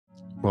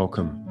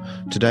Welcome.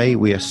 Today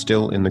we are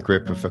still in the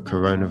grip of a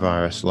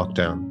coronavirus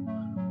lockdown.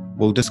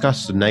 We'll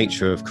discuss the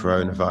nature of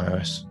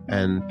coronavirus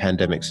and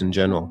pandemics in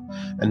general,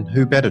 and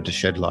who better to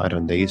shed light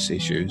on these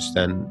issues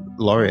than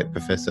Laureate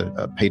Professor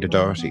Peter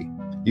Doherty.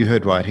 You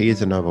heard right, he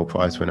is a Nobel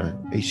Prize winner.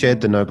 He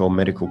shared the Nobel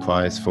Medical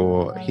Prize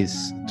for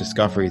his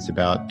discoveries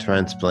about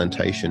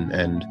transplantation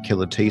and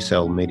killer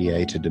T-cell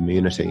mediated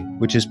immunity,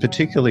 which is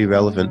particularly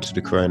relevant to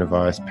the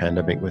coronavirus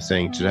pandemic we're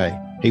seeing today.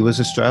 He was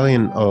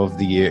Australian of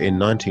the Year in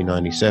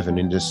 1997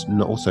 and is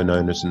also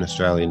known as an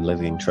Australian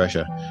living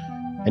treasure.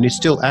 And he's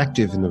still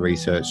active in the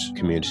research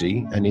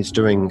community, and he's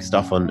doing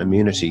stuff on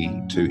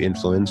immunity to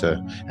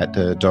influenza at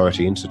the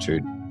Doherty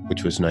Institute,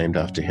 which was named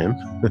after him.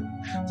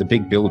 It's a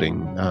big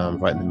building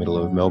right in the middle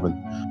of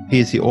Melbourne. He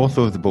is the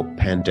author of the book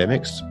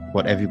Pandemics,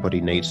 What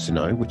Everybody Needs to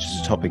Know, which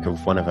is the topic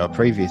of one of our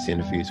previous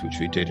interviews, which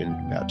we did in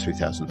about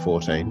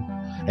 2014.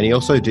 And he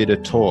also did a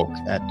talk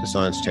at the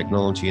Science,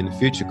 Technology in the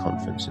Future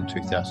conference in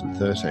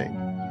 2013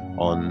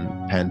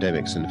 on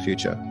pandemics in the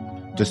future.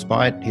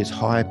 Despite his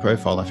high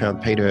profile, I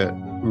found Peter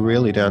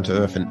really down to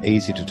earth and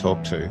easy to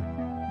talk to.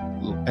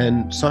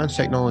 And Science,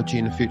 Technology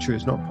in the Future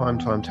is not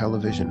primetime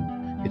television.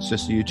 It's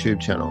just a YouTube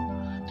channel.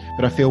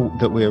 But I feel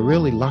that we're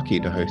really lucky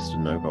to host a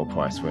Nobel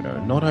Prize winner.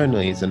 Not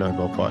only is a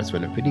Nobel Prize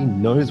winner, but he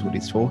knows what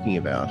he's talking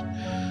about.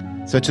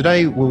 So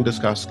today we'll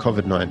discuss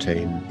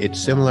COVID-19, its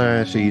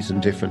similarities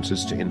and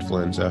differences to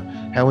influenza,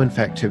 how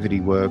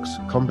infectivity works,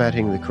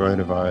 combating the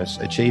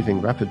coronavirus, achieving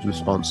rapid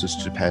responses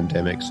to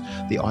pandemics,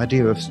 the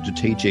idea of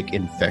strategic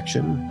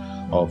infection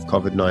of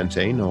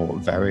COVID-19, or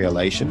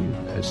variolation,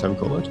 as some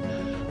call it,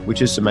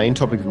 which is the main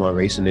topic of my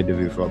recent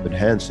interview with Robert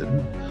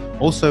Hansen.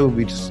 Also,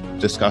 we'll be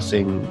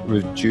discussing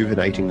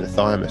rejuvenating the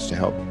thymus to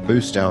help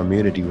boost our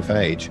immunity with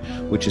age,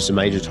 which is a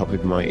major topic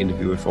of my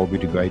interview with Aubrey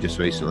de Grey just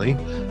recently,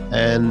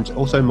 and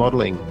also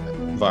modelling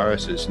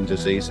viruses and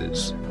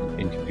diseases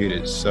in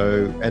computers.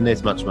 And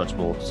there's much, much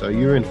more. So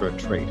you're in for a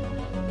treat.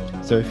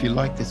 So if you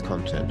like this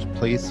content,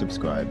 please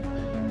subscribe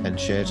and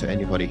share to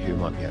anybody who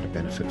might be able to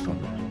benefit from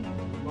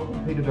it.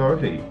 Welcome, Peter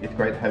Doherty. It's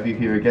great to have you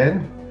here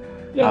again.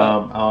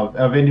 Yeah.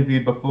 I've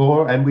interviewed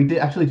before, and we did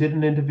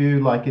an interview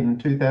like in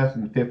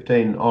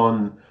 2015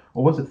 on,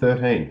 or was it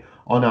 13,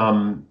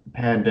 on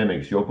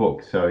pandemics, your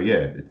book. So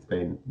yeah, it's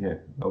been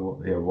a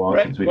while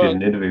since we did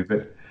an interview,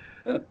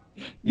 but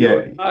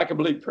you're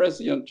remarkably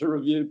prescient to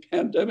review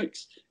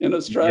pandemics in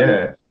Australia.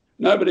 Yeah.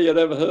 Nobody had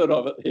ever heard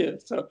of it here,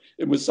 so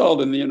it was sold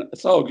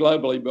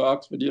globally by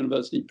Oxford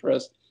University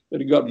Press, but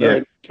it got very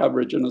good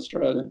coverage in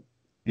Australia.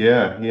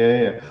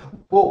 Yeah.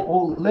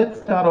 Well,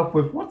 let's start off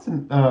with what's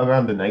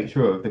around the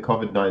nature of the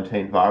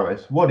COVID-19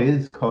 virus. What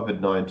is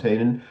COVID-19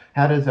 and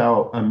how does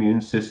our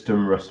immune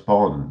system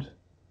respond?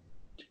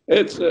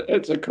 It's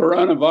a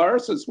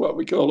coronavirus. It's what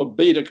we call a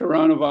beta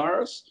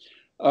coronavirus.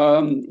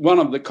 One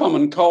of the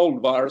common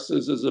cold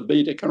viruses is a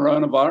beta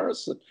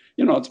coronavirus.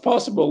 It's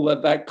possible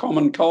that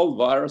common cold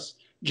virus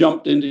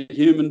jumped into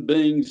human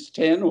beings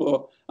 10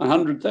 or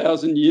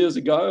 100,000 years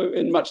ago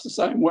in much the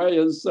same way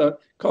as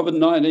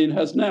COVID-19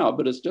 has now,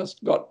 but it's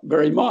just got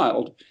very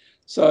mild.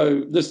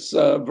 So this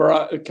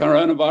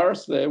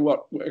coronavirus, they're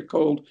what are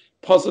called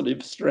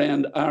positive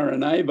strand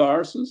RNA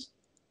viruses.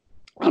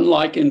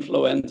 Unlike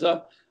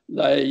influenza,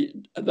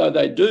 though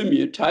they do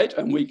mutate,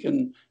 and we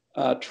can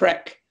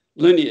track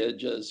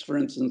lineages. For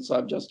instance,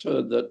 I've just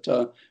heard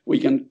that we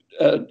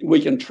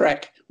can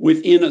track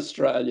within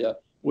Australia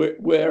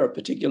where a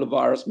particular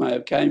virus may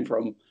have came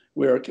from,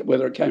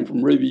 whether it came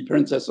from Ruby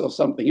Princess or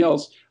something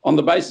else, on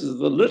the basis of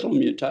the little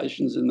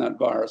mutations in that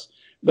virus.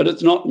 But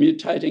it's not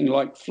mutating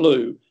like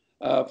flu.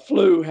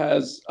 Flu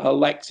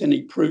lacks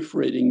any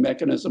proofreading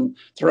mechanism,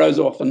 throws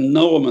off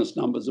enormous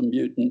numbers of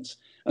mutants.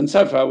 And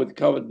so far with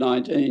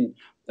COVID-19,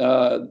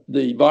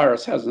 the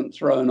virus hasn't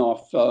thrown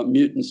off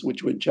mutants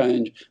which would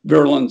change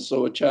virulence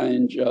or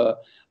change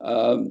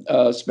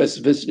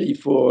specificity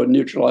for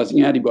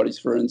neutralizing antibodies,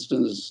 for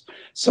instance.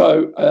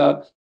 So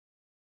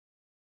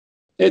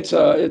it's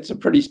a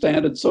pretty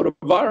standard sort of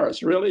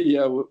virus, really.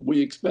 We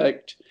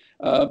expect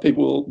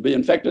people will be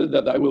infected,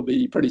 that they will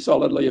be pretty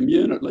solidly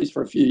immune, at least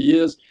for a few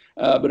years.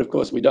 But of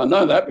course, we don't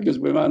know that because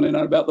we've only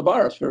known about the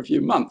virus for a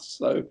few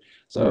months.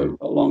 So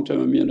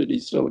long-term immunity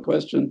is still a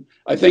question.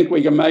 I think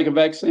we can make a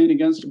vaccine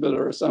against it, but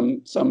there are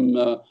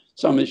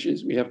some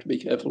issues we have to be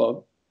careful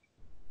of.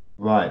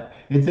 Right.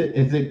 Is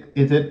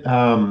it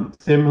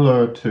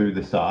similar to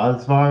the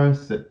SARS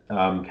virus that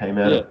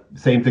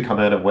seemed to come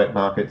out of wet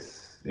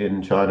markets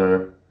in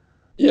China?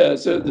 Yeah,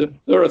 so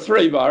there are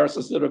three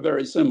viruses that are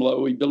very similar.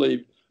 We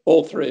believe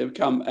all three have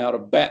come out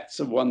of bats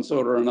of one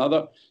sort or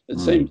another. It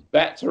seems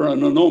bats are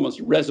an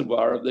enormous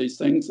reservoir of these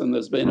things, and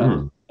there's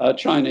been a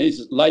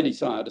Chinese lady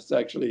scientist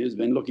actually who's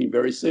been looking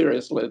very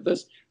seriously at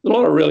this. There's a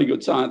lot of really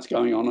good science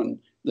going on in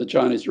the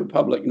Chinese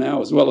Republic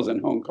now, as well as in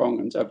Hong Kong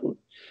and so forth.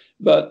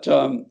 But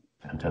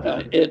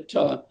it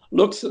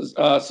looks as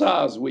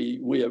SARS,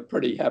 we are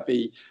pretty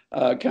happy,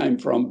 came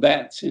from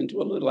bats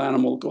into a little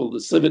animal called the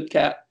civet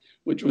cat,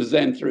 which was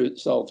then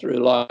sold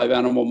through live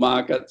animal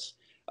markets.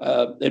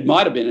 It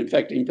might have been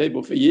infecting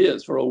people for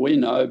years, for all we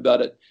know,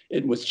 but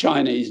it was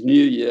Chinese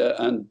New Year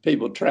and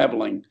people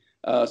traveling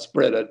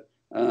spread it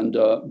and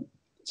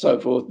so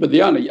forth. But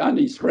the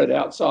only spread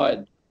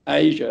outside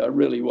Asia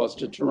really was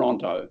to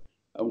Toronto,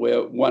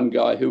 where one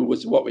guy who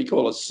was what we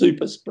call a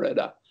super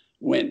spreader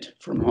went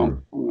from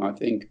Hong Kong, I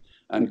think,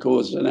 and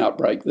caused an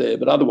outbreak there.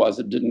 But otherwise,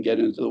 it didn't get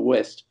into the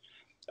West.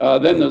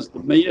 Then there's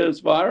the MERS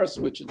virus,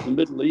 which is the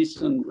Middle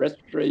Eastern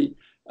Respiratory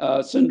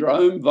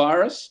Syndrome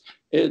virus.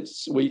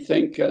 It's, we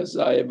think, as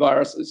a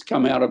virus that's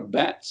come out of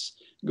bats,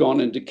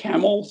 gone into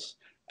camels,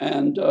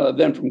 and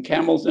then from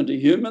camels into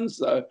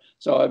humans.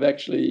 So I've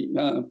actually,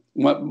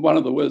 one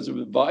of the words of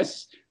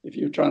advice, if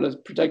you're trying to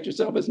protect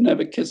yourself, is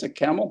never kiss a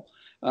camel.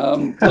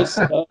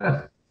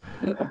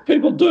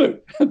 People do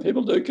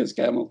kiss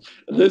camels.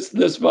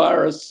 This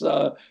virus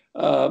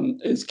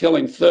is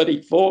killing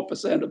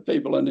 34% of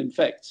people and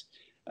infects.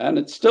 And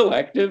it's still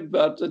active,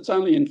 but it's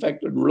only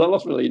infected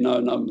relatively low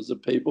numbers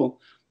of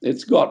people.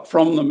 It's got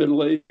from the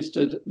Middle East.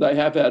 They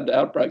have had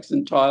outbreaks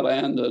in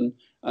Thailand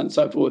and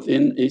so forth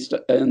in East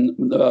and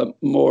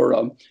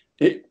more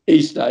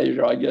East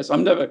Asia, I guess.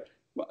 I'm never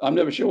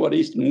sure what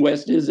East and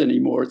West is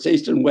anymore. It's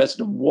East and West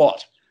of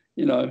what,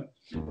 you know?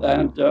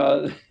 And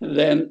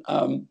then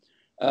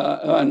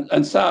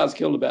SARS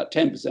killed about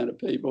 10% of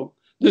people.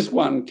 This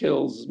one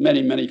kills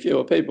many, many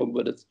fewer people,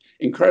 but it's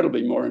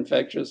incredibly more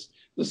infectious.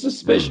 The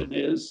suspicion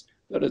is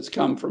that it's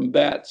come from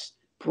bats,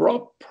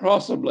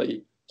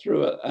 possibly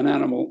through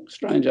an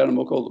strange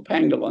animal called the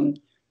pangolin.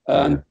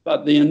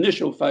 But the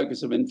initial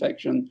focus of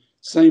infection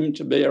seemed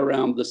to be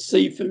around the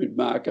seafood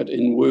market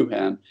in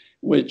Wuhan,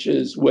 which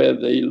is where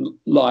the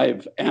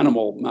live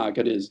animal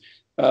market is.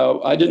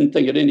 I didn't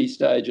think at any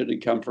stage it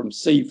had come from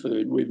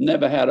seafood. We've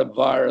never had a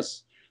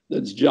virus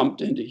that's jumped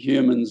into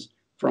humans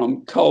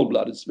from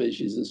cold-blooded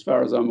species, as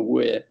far as I'm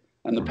aware.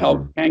 And the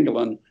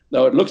pangolin,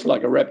 though it looks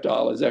like a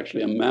reptile, is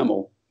actually a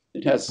mammal.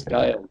 It has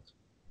scales.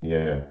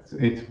 Yeah,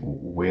 it's a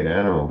weird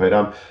animal.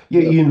 But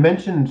you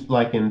mentioned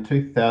like in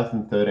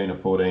 2013 or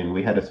 14,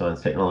 we had a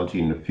Science, Technology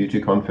in the Future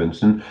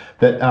conference, and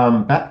that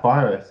bat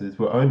viruses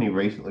were only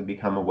recently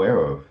become aware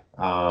of.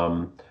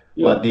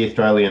 Like the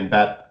Australian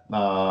bat,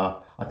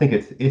 I think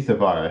it's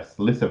lyssavirus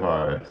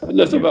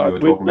you were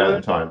talking about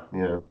at the time.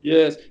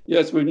 Yeah.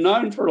 Yes, we've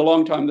known for a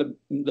long time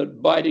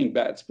that biting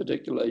bats,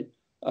 particularly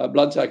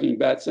blood-sucking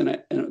bats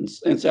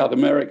in South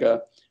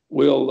America,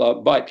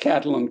 will bite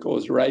cattle and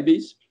cause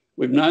rabies.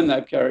 We've known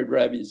they've carried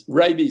rabies.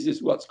 Rabies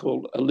is what's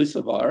called a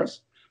lyssavirus.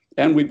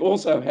 And we've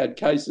also had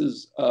case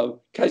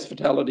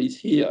fatalities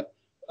here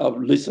of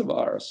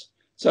lyssavirus.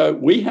 So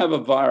we have a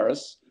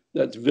virus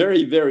that's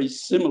very, very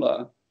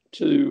similar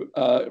to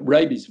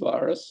rabies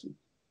virus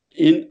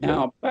in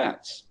our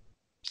bats,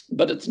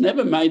 but it's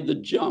never made the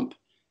jump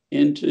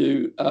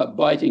into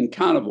biting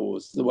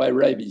carnivores the way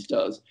rabies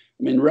does.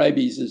 I mean,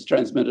 rabies is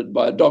transmitted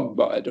by a dog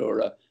bite or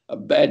a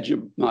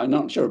badger. I'm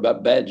not sure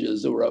about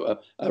badgers, or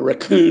a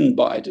raccoon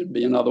bite would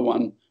be another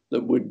one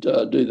that would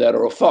do that,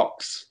 or a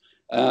fox.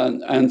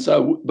 And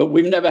so, but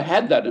we've never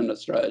had that in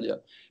Australia.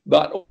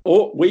 But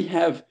we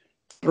have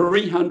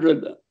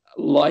 300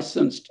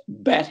 licensed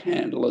bat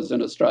handlers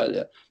in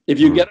Australia. If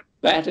you get a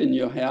bat in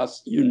your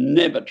house, you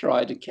never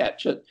try to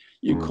catch it.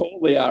 You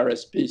call the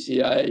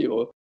RSPCA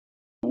or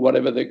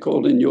whatever they're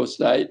called in your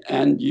state,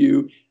 and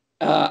you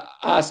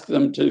ask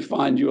them to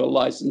find you a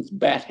licensed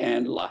bat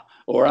handler,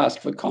 or ask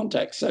for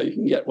contacts so you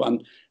can get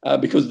one,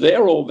 because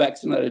they're all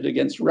vaccinated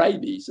against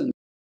rabies. And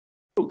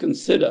people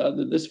consider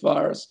that this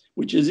virus,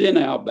 which is in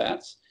our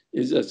bats,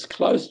 is as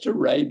close to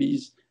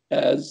rabies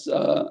as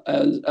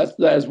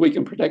we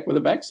can protect with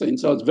a vaccine.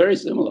 So it's very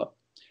similar,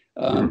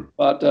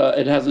 but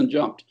it hasn't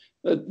jumped.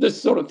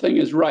 This sort of thing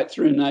is right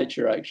through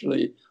nature,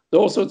 actually.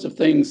 All sorts of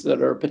things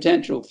that are a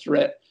potential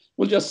threat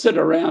will just sit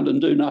around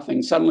and do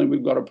nothing. Suddenly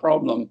we've got a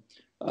problem.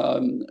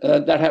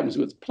 That happens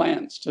with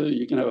plants too.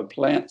 You can have a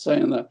plant, say,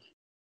 in the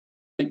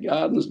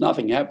gardens,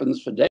 nothing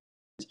happens for decades,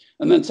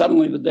 and then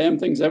suddenly the damn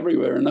thing's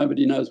everywhere and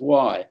nobody knows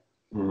why.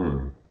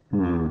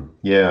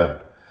 Yeah.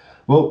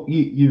 Well,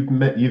 you've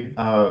written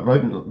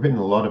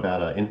a lot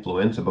about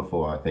influenza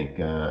before. I think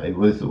it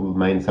was the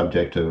main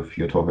subject of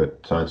your talk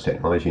at Science,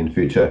 Technology in the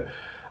Future.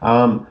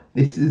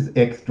 This is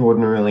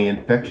extraordinarily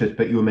infectious,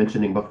 but you were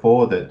mentioning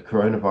before that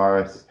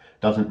coronavirus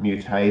doesn't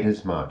mutate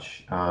as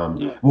much. But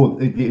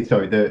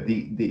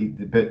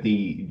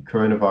the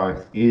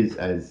coronavirus is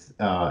as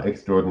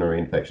extraordinarily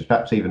infectious,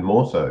 perhaps even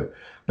more so.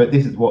 But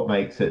this is what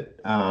makes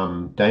it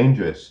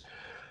dangerous.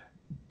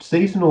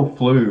 Seasonal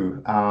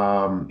flu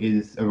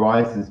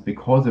arises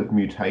because of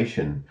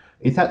mutation.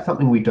 Is that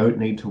something we don't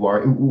need to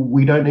worry?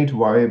 We don't need to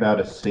worry about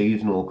a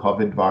seasonal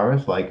COVID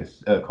virus like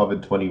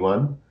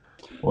COVID-21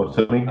 or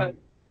something.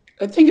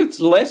 I think it's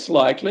less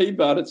likely,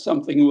 but it's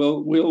something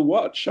we'll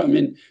watch. I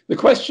mean, the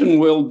question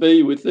will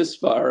be with this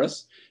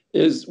virus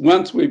is,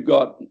 once we've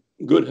got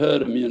good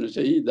herd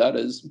immunity, that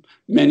is,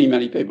 many,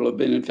 many people have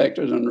been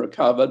infected and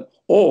recovered,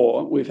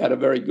 or we've had a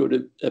very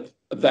good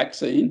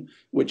vaccine,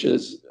 which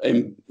has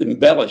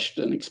embellished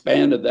and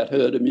expanded that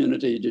herd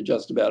immunity to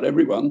just about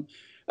everyone.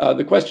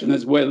 The question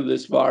is whether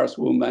this virus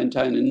will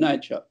maintain in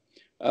nature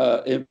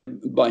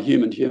by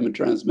human-to-human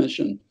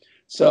transmission.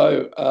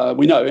 So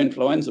we know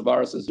influenza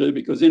viruses do,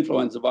 because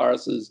influenza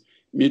viruses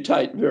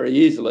mutate very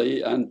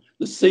easily, and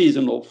the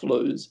seasonal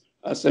flus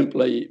are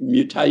simply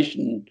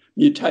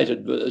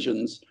mutated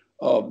versions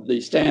of the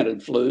standard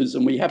flus,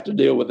 and we have to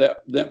deal with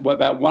that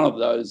about one of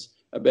those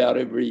about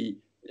every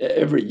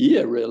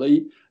year,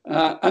 really.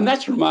 And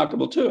that's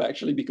remarkable too,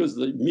 actually, because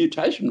the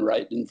mutation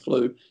rate in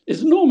flu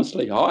is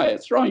enormously high.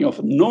 It's throwing off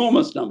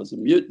enormous numbers of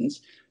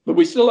mutants, but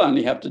we still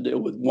only have to deal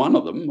with one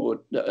of them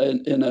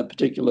in a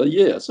particular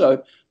year.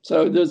 So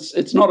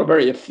it's not a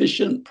very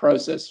efficient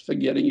process for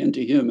getting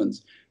into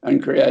humans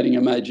and creating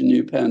a major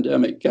new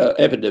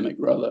epidemic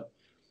rather.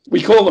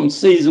 We call them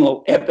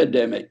seasonal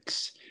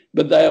epidemics,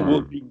 but they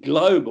will be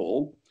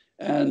global.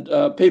 And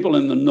people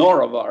in the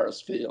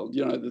norovirus field,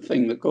 the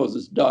thing that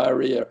causes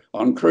diarrhea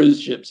on cruise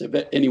ships, if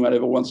anyone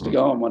ever wants to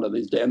go on one of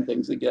these damn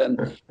things again,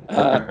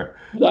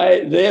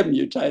 they're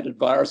mutated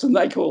virus, and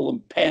they call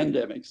them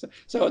pandemics.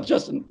 So it's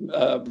just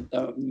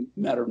a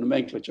matter of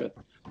nomenclature.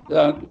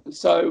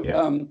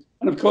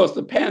 And of course,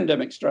 the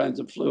pandemic strains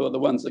of flu are the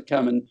ones that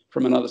come in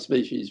from another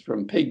species,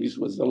 from pigs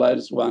was the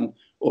latest one,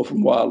 or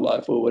from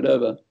wildlife or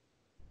whatever.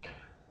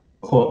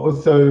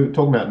 So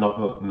talking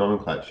about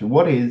nomenclature,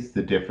 what is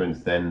the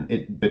difference then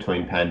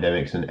between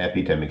pandemics and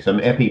epidemics?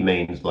 Epi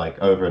means like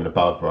over and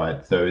above,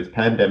 right? So is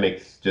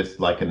pandemics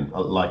just like a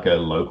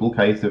local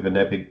case of an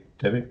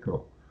epidemic?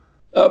 Or?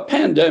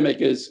 Pandemic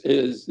is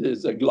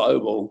a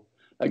global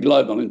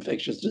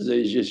infectious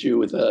disease issue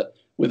with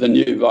a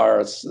new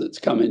virus that's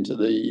come into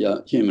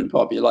the human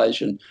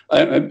population.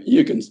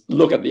 You can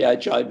look at the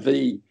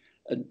HIV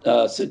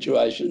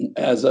situation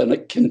as a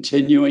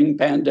continuing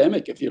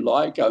pandemic, if you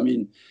like. I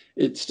mean,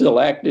 it's still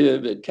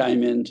active. It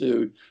came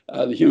into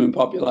the human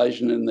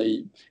population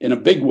in a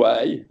big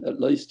way,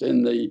 at least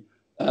in the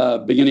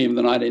beginning of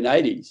the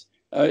 1980s.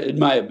 It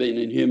may have been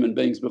in human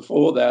beings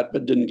before that,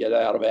 but didn't get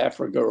out of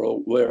Africa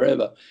or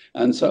wherever.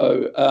 And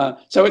so I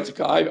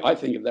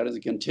think of that as a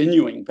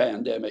continuing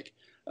pandemic.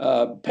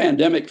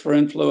 Pandemic for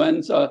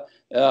influenza,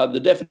 the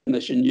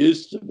definition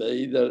used to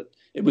be that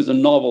it was a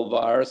novel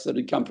virus that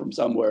had come from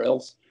somewhere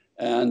else,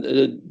 and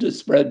it had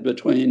spread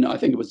between, I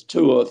think it was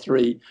 2 or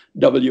 3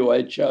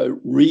 WHO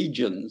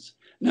regions.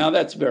 Now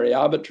that's very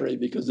arbitrary,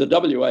 because the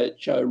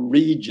WHO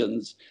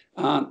regions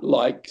aren't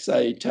like,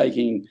 say,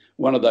 taking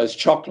one of those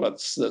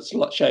chocolates that's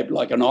shaped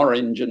like an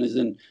orange and is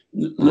in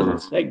little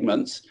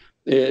segments.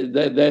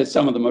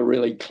 Some of them are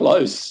really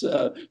close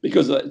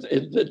because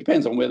it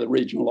depends on where the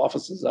regional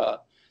offices are.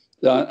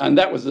 And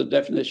that was the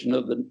definition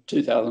of the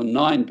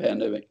 2009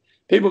 pandemic.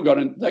 People got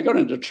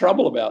into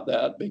trouble about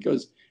that,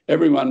 because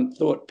everyone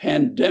thought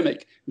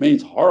pandemic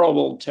means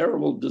horrible,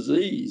 terrible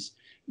disease.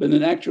 But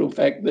in actual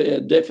fact, their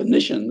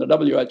definition, the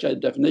WHO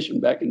definition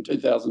back in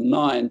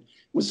 2009,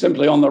 was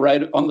simply on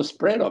the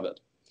spread of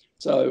it.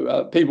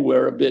 So people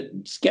were a bit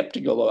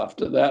skeptical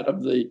after that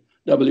of the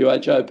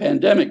WHO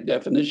pandemic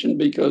definition,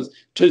 because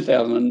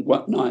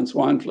 2009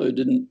 swine flu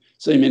didn't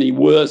seem any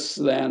worse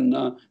than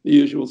the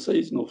usual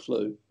seasonal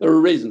flu. There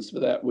are reasons for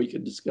that we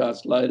could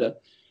discuss later.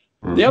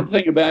 The other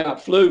thing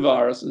about flu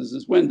viruses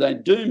is when they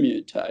do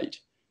mutate,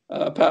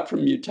 apart from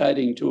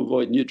mutating to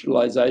avoid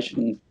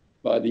neutralization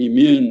by the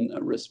immune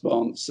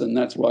response, and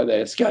that's why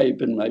they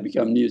escape and may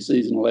become new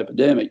seasonal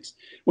epidemics,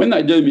 when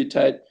they do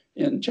mutate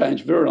and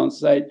change virulence,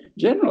 they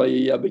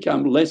generally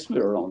become less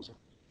virulent.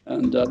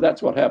 And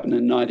that's what happened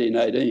in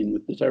 1918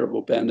 with the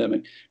terrible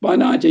pandemic. By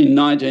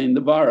 1919,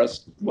 the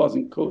virus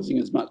wasn't causing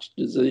as much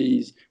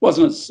disease,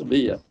 wasn't as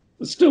severe.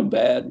 It was still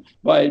bad.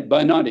 By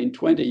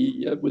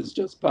 1920, it was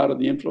just part of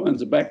the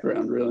influenza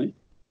background, really.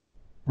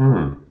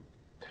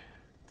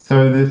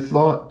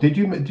 So did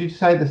you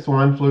say the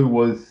swine flu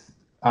was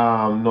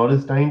not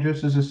as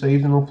dangerous as a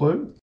seasonal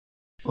flu?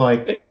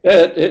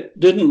 It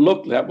didn't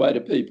look that way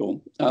to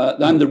people.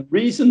 And the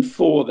reason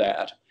for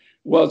that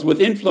was, with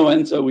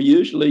influenza, we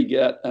usually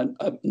get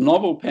a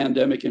novel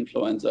pandemic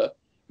influenza,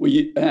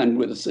 and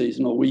with a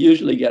seasonal, we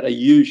usually get a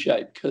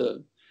U-shaped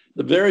curve.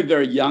 The very,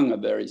 very young are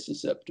very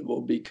susceptible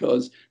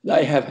because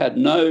they have had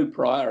no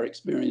prior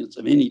experience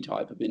of any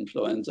type of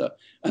influenza,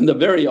 and the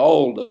very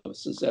old are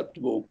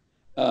susceptible,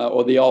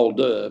 or the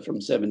older from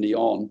 70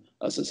 on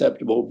are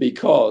susceptible,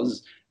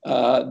 because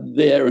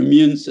their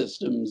immune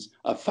systems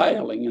are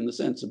failing in the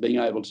sense of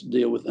being able to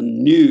deal with a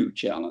new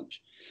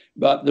challenge.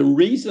 But the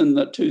reason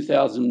that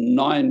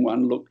 2009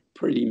 one looked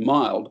pretty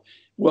mild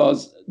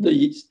was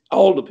the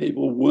older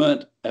people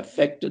weren't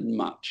affected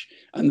much.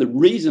 And the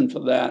reason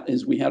for that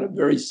is we had a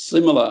very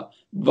similar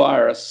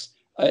virus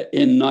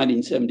in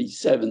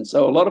 1977.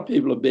 So a lot of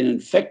people have been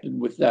infected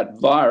with that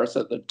virus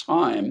at the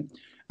time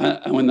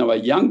when they were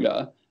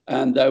younger,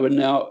 and they were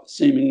now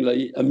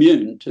seemingly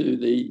immune to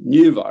the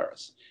new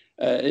virus.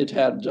 It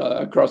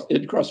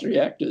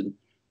cross-reacted.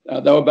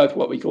 They were both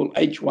what we call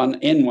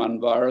H1N1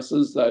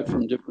 viruses, though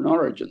from different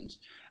origins.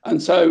 And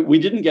so we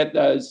didn't get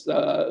those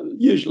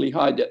usually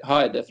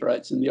higher death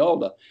rates in the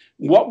older.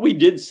 What we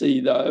did see,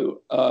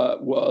 though,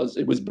 was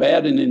it was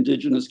bad in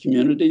indigenous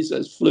communities,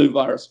 as flu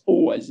virus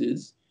always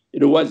is.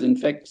 it always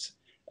infects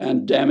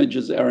and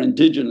damages our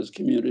indigenous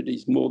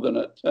communities more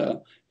than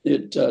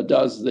it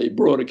does the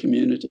broader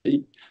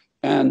community.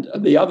 And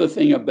the other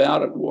thing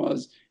about it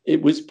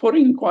was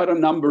putting quite a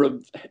number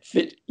of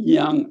fit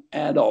young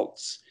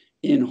adults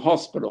in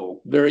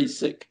hospital, very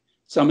sick,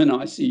 some in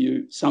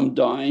ICU, some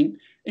dying,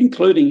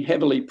 including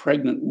heavily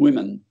pregnant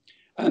women.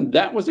 And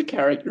that was a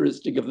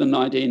characteristic of the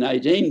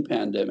 1918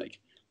 pandemic.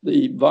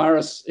 The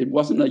virus, it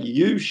wasn't a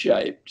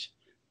U-shaped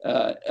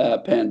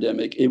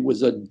pandemic, it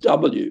was a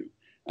W.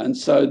 And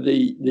so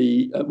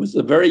it was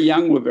the very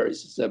young were very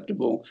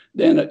susceptible.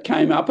 Then it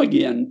came up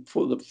again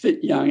for the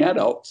fit young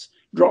adults,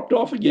 dropped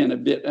off again a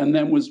bit, and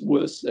then was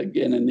worse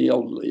again in the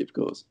elderly, of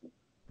course.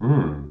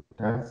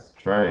 That's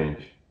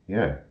strange.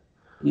 Yeah.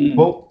 Mm.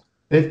 Well,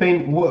 there's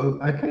been,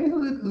 okay,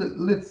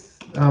 let's,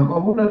 I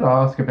wanted to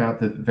ask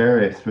about the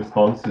various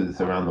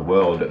responses around the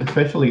world,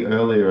 especially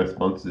earlier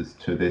responses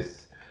to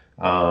this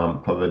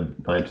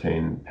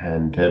COVID-19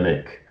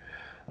 pandemic.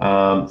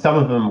 Some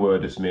of them were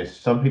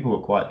dismissed. Some people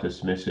were quite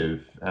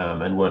dismissive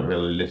and weren't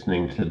really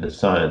listening to the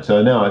science.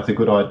 So now it's a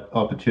good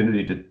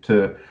opportunity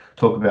to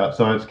talk about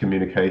science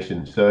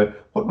communication. So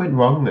what went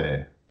wrong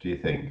there, do you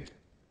think?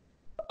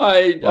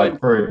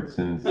 For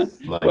instance,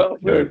 well,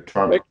 we're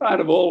Trump.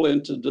 kind of all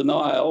into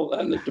denial,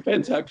 and it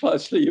depends how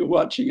closely you're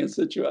watching a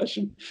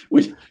situation.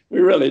 We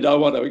really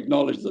don't want to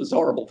acknowledge there's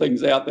horrible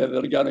things out there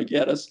that are going to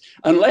get us,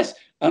 unless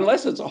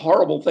it's a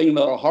horrible thing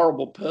that a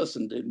horrible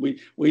person did.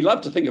 We love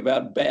to think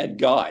about bad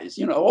guys,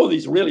 all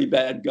these really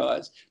bad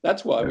guys.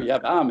 That's why we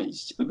have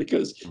armies,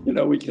 because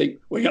we think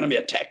we're going to be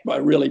attacked by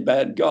really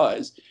bad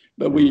guys,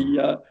 but we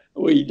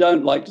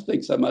don't like to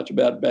think so much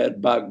about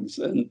bad bugs.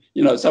 And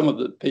some of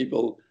the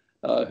people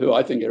who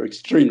I think are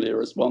extremely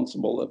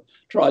irresponsible have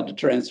tried to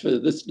transfer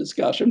this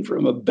discussion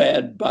from a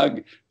bad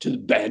bug to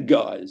bad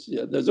guys.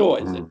 There's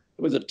always there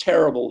was a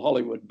terrible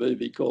Hollywood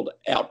movie called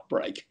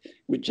Outbreak,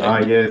 which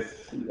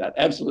that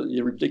absolutely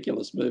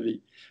ridiculous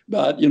movie.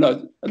 But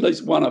at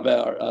least one of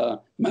our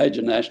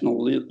major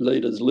national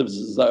leaders lives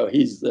as though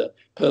he's the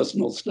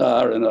personal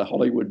star in a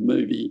Hollywood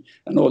movie,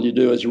 and all you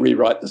do is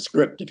rewrite the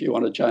script if you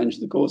want to change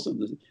the course of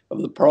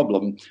the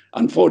problem.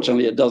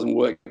 Unfortunately, it doesn't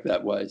work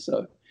that way.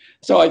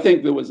 So I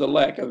think there was a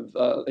lack of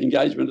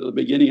engagement at the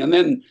beginning. And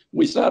then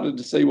we started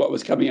to see what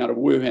was coming out of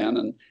Wuhan,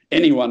 and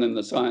anyone in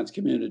the science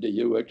community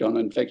who worked on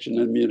infection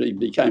and immunity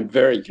became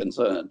very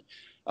concerned.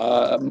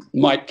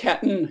 Mike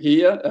Catton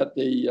here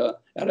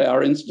at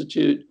our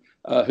institute,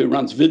 who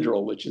runs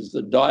VIDRAL, which is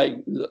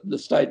the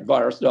state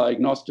virus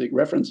diagnostic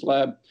reference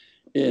lab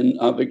in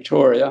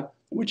Victoria,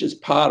 which is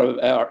part of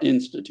our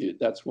institute.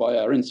 That's why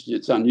our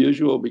institute's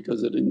unusual,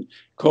 because it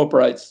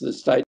incorporates the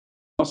state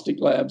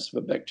diagnostic labs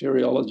for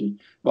bacteriology,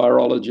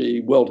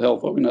 virology, World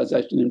Health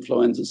Organization,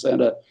 Influenza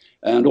Centre,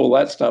 and all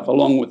that stuff,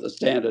 along with the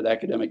standard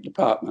academic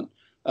department.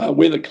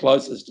 We're the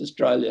closest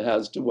Australia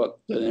has to what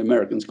the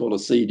Americans call a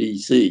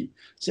CDC,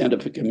 Centre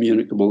for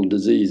Communicable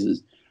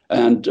Diseases.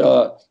 And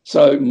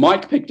so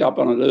Mike picked up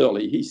on it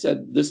early. He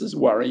said, this is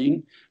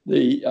worrying.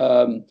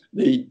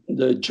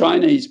 The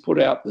Chinese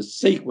put out the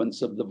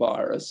sequence of the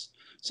virus.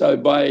 So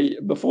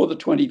before the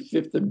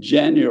 25th of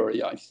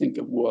January, I think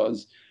it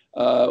was,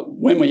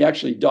 when we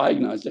actually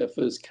diagnosed our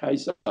first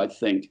case, I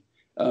think,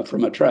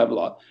 from a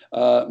traveller,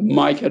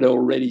 Mike had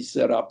already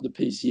set up the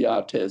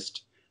PCR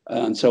test.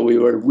 And so we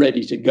were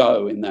ready to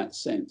go in that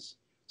sense.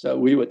 So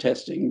we were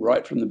testing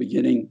right from the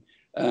beginning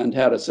and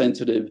had a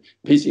sensitive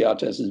PCR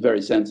test is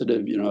very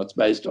sensitive. It's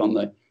based on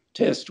the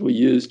test we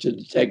use to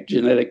detect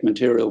genetic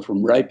material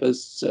from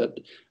rapists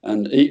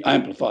and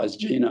amplifies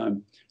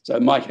genome. So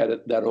Mike had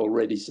that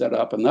already set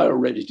up, and they were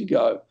ready to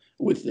go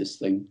with this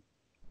thing.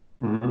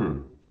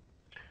 Mm-hmm.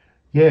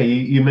 Yeah,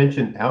 you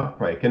mentioned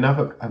Outbreak.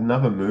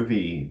 Another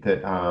movie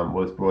that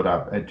was brought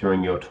up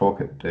during your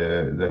talk at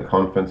the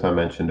conference I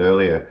mentioned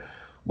earlier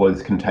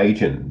was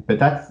Contagion. But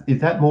that's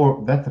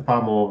a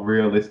far more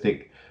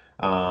realistic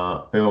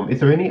film. Is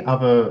there any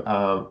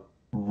other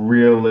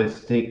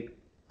realistic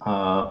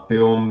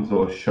films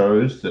or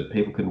shows that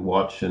people can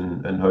watch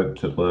and hope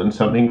to learn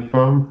something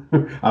from,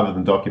 other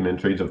than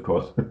documentaries, of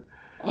course?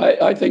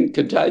 I think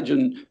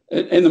Contagion,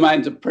 in the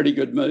main, is a pretty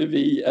good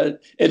movie.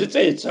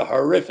 It's a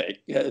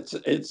horrific.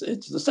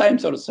 It's the same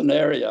sort of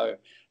scenario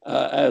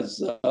as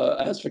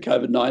for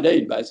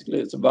COVID-19. Basically,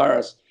 it's a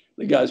virus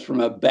that goes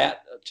from a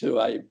bat to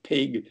a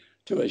pig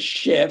to a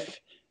chef,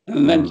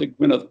 and then to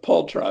Gwyneth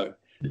Paltrow.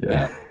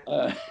 Yeah.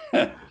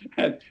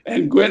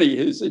 And Gwynny,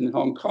 who's in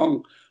Hong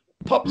Kong,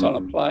 pops on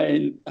a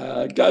plane,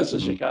 goes to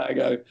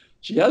Chicago.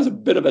 She has a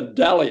bit of a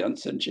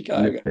dalliance in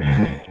Chicago.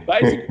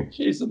 Basically,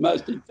 she's the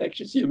most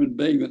infectious human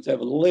being that's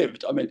ever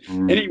lived. I mean,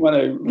 anyone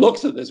who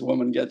looks at this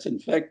woman gets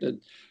infected.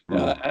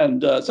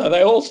 And so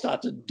they all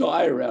start to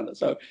die around it.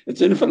 So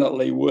it's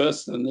infinitely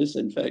worse than this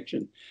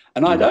infection.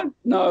 And I don't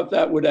know if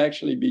that would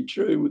actually be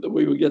true, that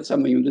we would get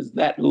something that is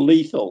that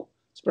lethal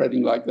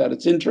spreading like that.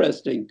 It's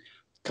interesting.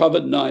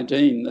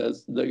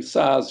 COVID-19, the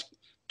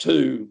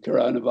SARS-2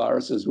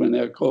 coronaviruses, when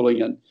they're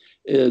calling it,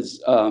 is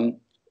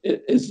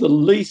the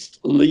least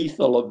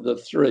lethal of the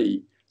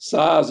three.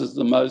 SARS is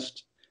the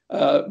most,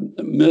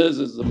 MERS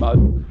is the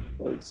most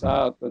called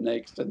SARS the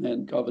next, and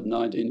then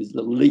COVID-19 is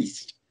the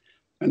least.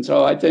 And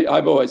so I think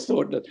I've always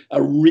thought that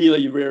a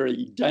really,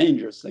 really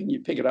dangerous thing, you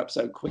pick it up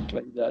so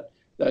quickly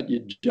that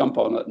you jump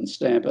on it and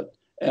stamp it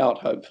out,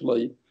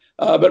 hopefully.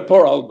 But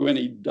poor old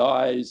Gwynnie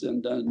dies,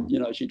 and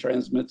she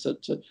transmits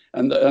it to,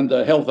 and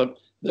the health of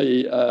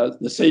the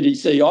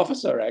CDC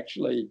officer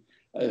actually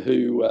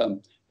who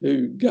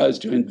goes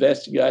to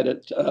investigate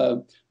it.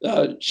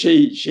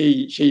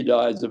 She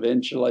dies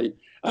eventually.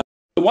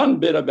 The one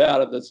bit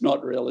about it that's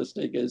not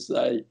realistic is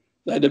they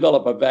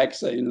develop a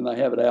vaccine and they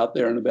have it out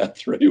there in about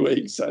 3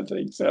 weeks, I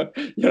think. So,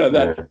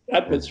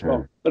 that bit's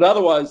wrong. But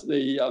otherwise,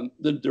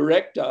 the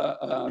director,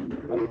 I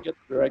forget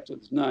the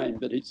director's name,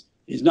 but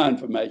he's known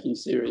for making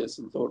serious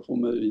and thoughtful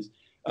movies,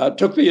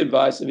 took the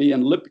advice of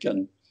Ian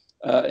Lipkin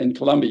in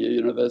Columbia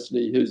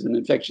University, who's an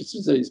infectious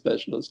disease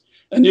specialist.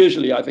 And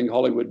usually I think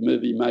Hollywood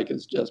movie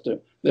makers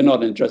they're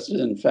not interested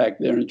in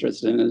fact, they're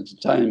interested in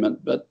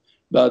entertainment.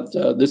 But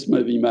this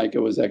movie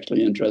maker was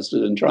actually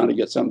interested in trying to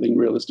get something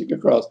realistic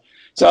across.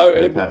 So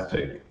it was,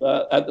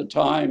 at the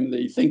time,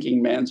 the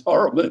thinking man's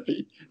horror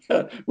movie,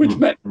 which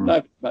meant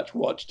nobody much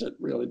watched it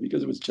really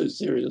because it was too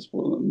serious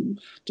for them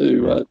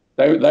to.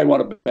 They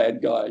want a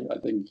bad guy, I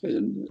think.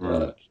 And,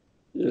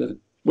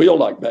 we all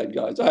like bad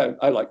guys.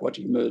 I like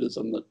watching murders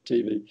on the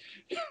TV.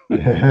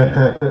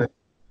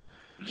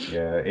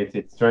 Yeah,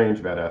 it's strange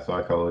about our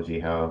psychology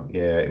how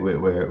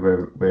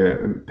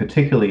we're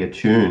particularly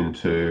attuned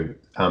to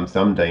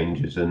some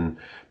dangers and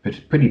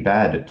pretty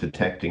bad at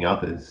detecting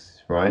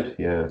others, right?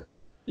 Yeah.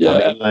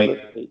 Yeah,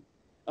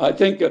 I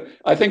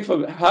think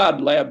for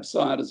hard lab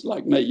scientists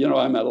like me,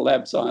 I'm a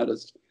lab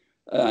scientist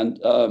and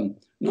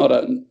not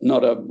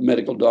a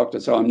medical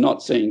doctor, so I'm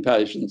not seeing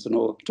patients and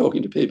or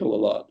talking to people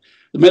a lot.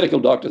 The medical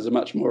doctors are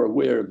much more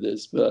aware of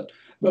this, but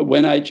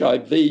when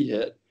HIV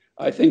hit,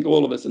 I think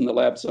all of us in the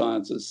lab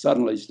sciences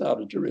suddenly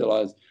started to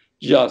realize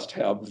just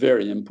how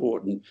very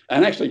important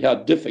and actually how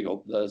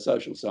difficult the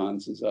social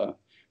sciences are.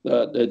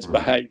 That it's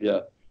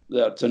behavior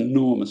that's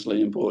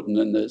enormously important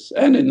in this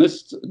and in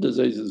this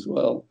disease as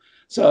well.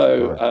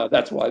 So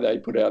that's why they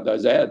put out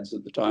those ads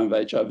at the time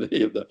of HIV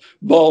of the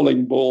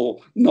bowling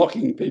ball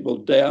knocking people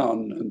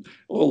down and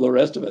all the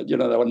rest of it. They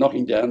were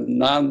knocking down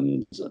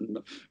nuns and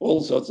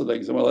all sorts of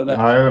things. Well,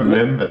 I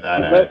remember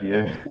that ad,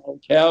 yeah.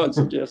 Cowards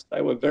suggest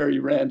they were very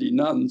randy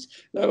nuns.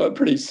 They were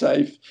pretty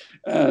safe,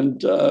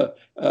 and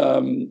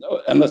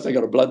unless they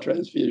got a blood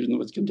transfusion that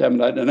was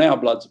contaminated, and our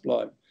blood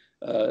supply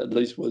at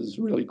least was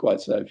really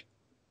quite safe.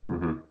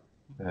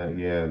 Mm-hmm.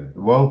 Yeah.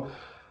 Well,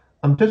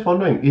 I'm just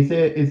wondering, is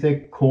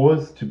there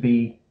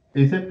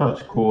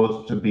much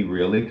cause to be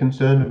really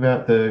concerned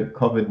about the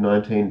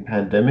COVID-19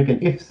 pandemic?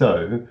 And if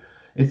so,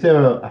 is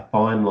there a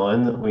fine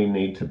line that we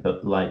need to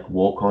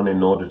walk on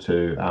in order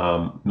to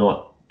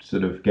not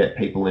sort of get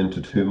people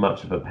into too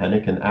much of a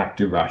panic and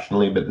act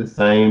irrationally, but at the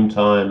same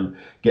time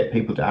get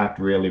people to act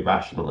really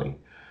rationally?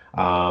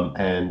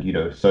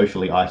 And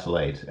socially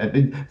isolate.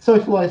 And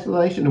social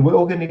isolation, and we're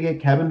all going to get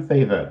cabin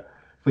fever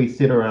if we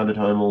sit around at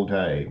home all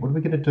day. What are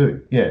we going to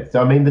do? Yeah,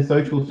 so I mean, the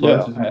social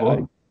science is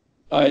important.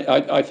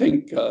 I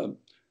think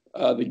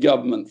the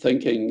government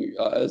thinking,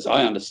 as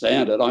I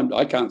understand it,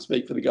 I can't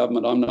speak for the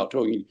government. I'm not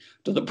talking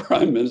to the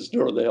Prime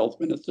Minister or the Health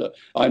Minister.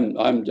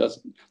 I'm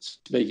just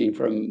speaking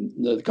from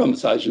the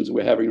conversations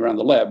we're having around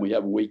the lab. We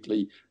have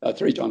weekly,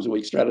 3 times a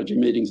week strategy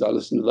meetings. I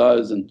listen to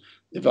those, and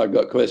if I've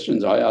got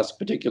questions, I ask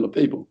particular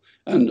people.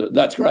 And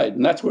that's great.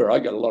 And that's where I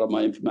get a lot of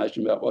my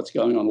information about what's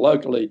going on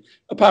locally,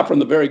 apart from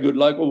the very good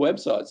local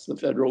websites, the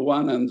federal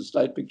one and the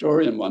state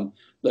Victorian one,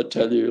 that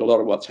tell you a lot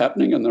of what's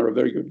happening. And there are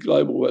very good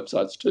global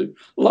websites too.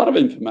 A lot of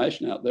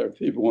information out there if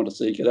people want to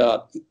seek it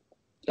out.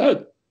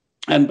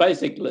 And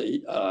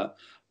basically, I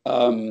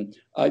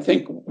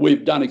think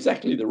we've done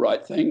exactly the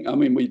right thing. I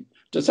mean,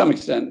 to some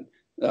extent,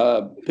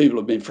 people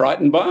have been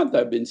frightened by it.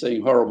 They've been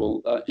seeing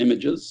horrible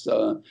images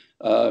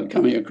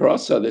coming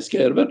across, so they're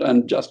scared of it,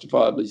 and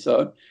justifiably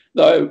so.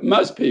 Though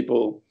most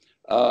people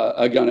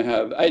are going to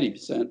have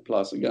 80%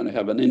 plus are going to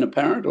have an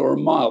inapparent or a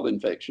mild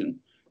infection.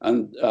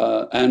 And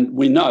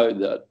we know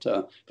that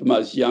for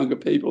most younger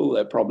people,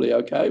 they're probably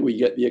okay. We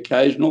get the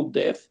occasional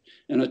death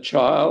in a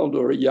child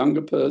or a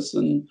younger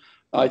person.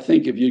 I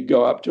think if you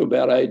go up to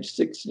about age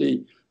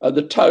 60,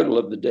 the total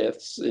of the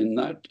deaths in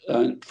that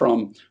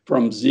from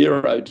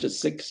 0 to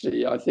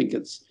 60, I think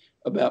it's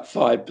about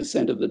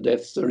 5% of the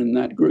deaths are in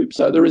that group.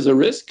 So there is a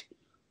risk,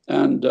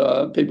 and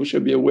people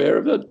should be aware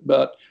of it,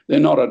 but they're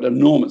not at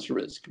enormous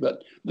risk.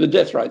 But the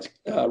death rates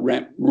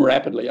ramp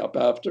rapidly up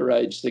after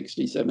age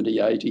 60, 70,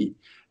 80.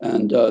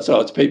 And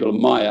so it's people of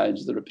my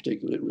age that are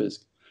particularly at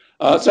risk.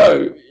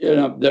 So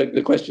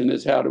the question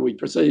is, how do we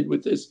proceed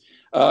with this?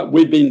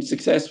 We've been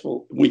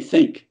successful, we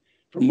think.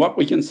 From what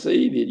we can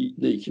see,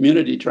 the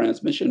community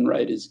transmission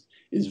rate is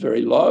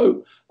very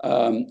low,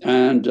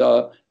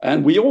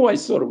 and we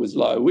always thought it was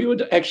low. We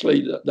would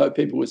actually, though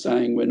people were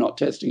saying we're not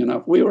testing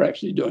enough, we were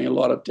actually doing a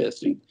lot of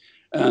testing,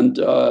 and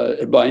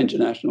by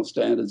international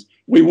standards,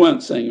 we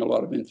weren't seeing a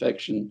lot of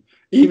infection,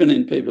 even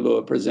in people who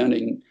are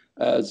presenting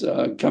as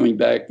coming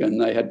back, and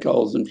they had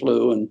colds and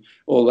flu and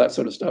all that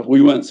sort of stuff.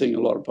 We weren't seeing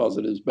a lot of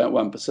positives, about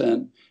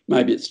 1%.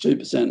 Maybe it's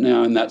 2%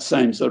 now in that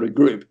same sort of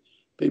group,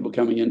 people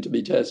coming in to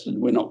be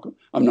tested.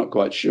 I'm not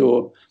quite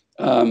sure.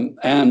 So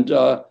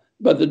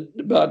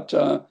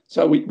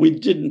we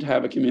didn't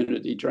have a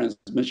community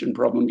transmission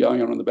problem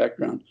going on in the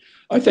background.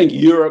 I think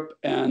Europe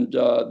and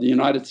the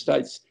United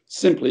States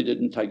simply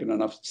didn't take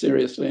it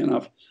seriously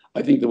enough.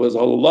 I think there was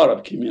a lot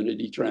of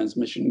community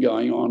transmission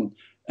going on,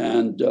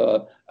 and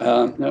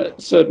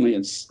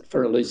certainly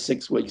for at least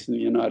 6 weeks in the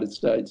United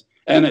States,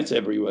 and it's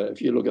everywhere.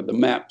 If you look at the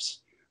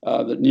maps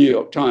that New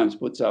York Times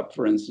puts up,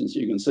 for instance,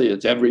 you can see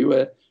it's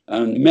everywhere.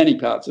 And in many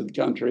parts of the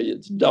country,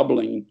 it's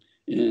doubling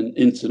in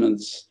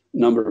incidence,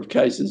 number of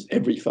cases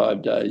every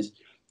 5 days.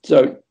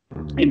 So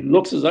it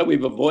looks as though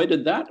we've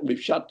avoided that.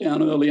 We've shut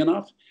down early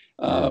enough.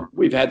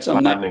 We've had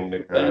some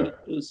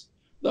advantages,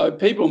 though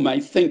people may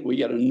think we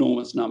get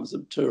enormous numbers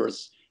of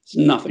tourists. It's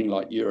nothing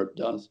like Europe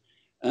does.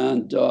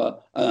 And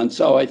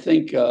so I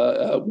think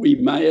we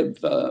may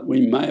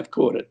have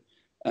caught it.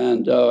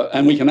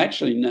 And we can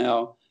actually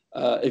now,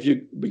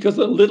 because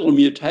of the little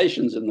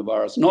mutations in the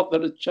virus, not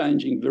that it's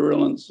changing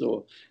virulence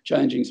or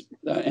changing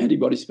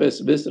antibody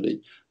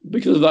specificity,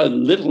 because of those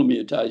little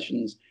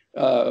mutations,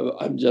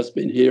 I've just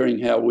been hearing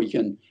how we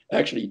can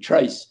actually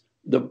trace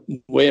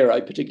where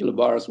a particular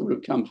virus would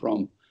have come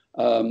from.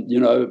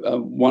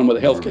 One with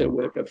a healthcare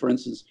worker, for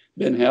instance,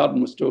 Ben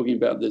Howden was talking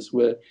about this,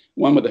 where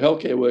one with a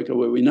healthcare worker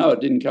where we know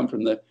it didn't come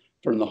from the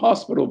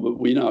hospital, but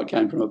we know it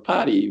came from a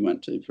party he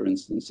went to, for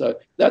instance. So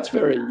that's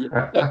very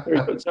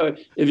good. So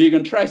if you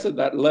can trace at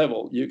that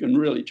level, you can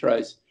really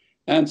trace.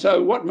 And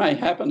so what may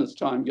happen as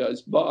time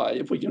goes by,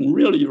 if we can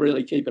really,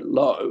 really keep it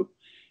low,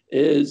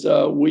 is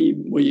we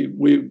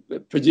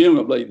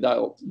presumably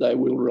they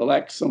will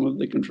relax some of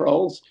the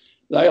controls.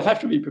 They'll have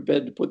to be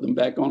prepared to put them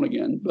back on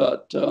again,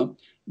 but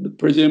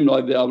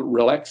presumably they'll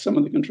relax some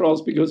of the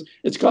controls because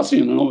it's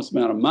costing an enormous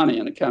amount of money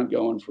and it can't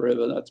go on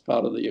forever. That's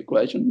part of the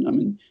equation. I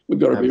mean, we've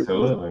got to be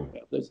realistic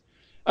about this.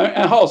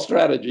 Our whole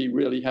strategy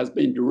really has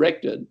been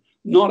directed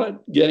not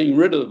at getting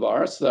rid of the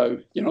virus. So,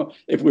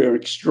 if we're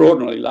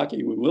extraordinarily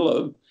lucky, we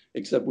will have,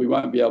 except we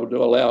won't be able to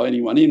allow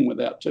anyone in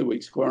without 2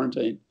 weeks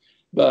quarantine.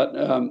 But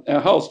our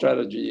whole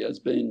strategy has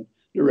been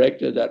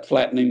directed at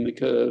flattening the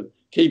curve,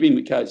 keeping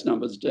the case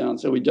numbers down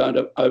so we don't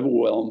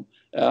overwhelm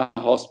our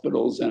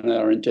hospitals and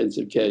our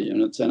intensive care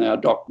units and our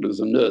doctors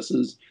and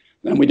nurses.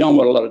 And we don't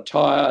want a lot of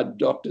tired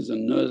doctors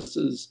and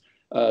nurses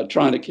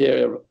trying to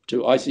care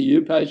to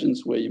ICU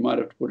patients where you might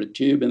have to put a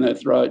tube in their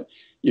throat.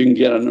 You can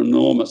get an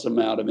enormous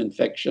amount of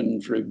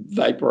infection through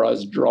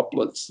vaporized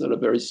droplets that are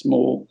very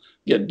small,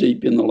 get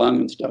deep in the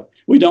lung and stuff.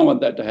 We don't want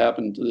that to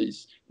happen to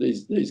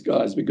these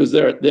guys because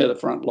they're the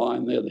front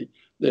line.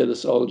 They're the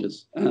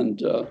soldiers,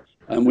 and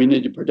we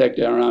need to protect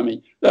our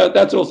army.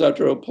 That's also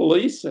true of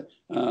police,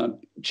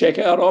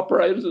 checkout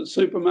operators at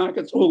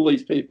supermarkets. All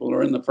these people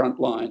are in the front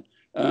line,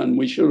 and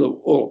we should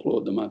all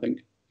applaud them, I think.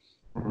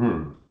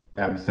 Mm-hmm.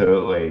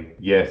 Absolutely.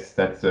 Yes,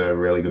 that's a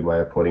really good way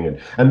of putting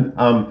it. And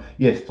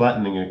yes,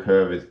 flattening the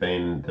curve has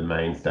been the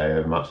mainstay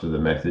of much of the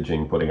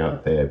messaging putting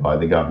out there by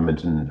the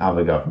government and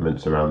other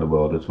governments around the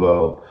world as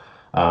well.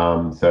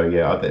 So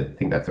yeah, I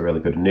think that's a really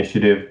good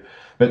initiative.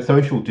 But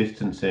social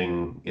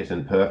distancing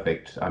isn't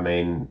perfect. I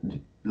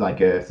mean, like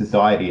a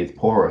society is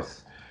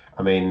porous.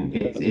 I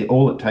mean,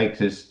 all it takes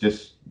is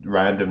just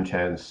random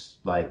chance,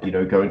 like,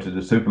 going to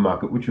the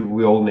supermarket, which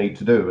we all need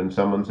to do, and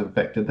someone's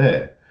infected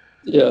there.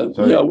 Yeah,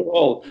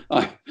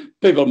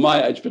 people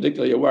my age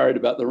particularly are worried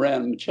about the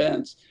random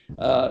chance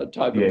type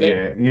of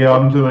event. Yeah,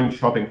 I'm doing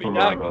shopping from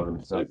my home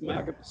and stuff.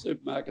 The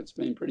supermarket's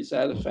been pretty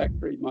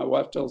satisfactory. My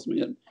wife tells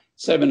me at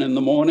 7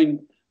 a.m,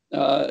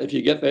 if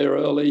you get there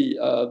early,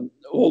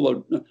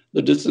 all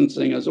the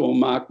distancing is all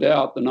marked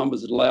out. The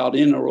numbers allowed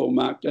in are all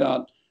marked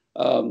out.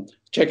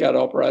 Checkout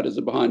operators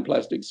are behind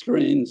plastic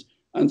screens.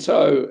 And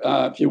so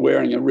if you're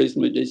wearing a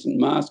reasonably decent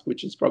mask,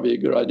 which is probably a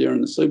good idea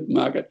in the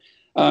supermarket,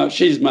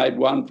 she's made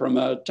one from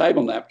a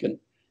table napkin.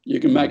 You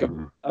can make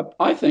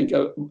I think,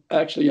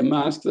 actually a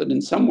mask that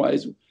in some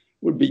ways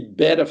would be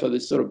better for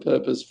this sort of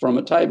purpose from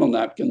a table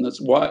napkin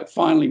that's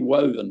finely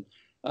woven.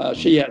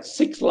 She has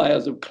 6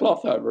 layers of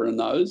cloth over her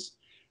nose.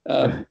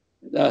 Her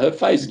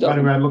face doesn't.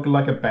 Running around looking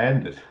like a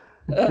bandit.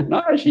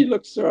 No, she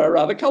looks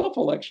rather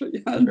colourful,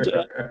 actually. And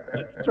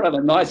it's a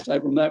rather nice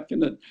table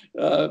napkin.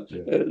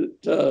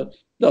 It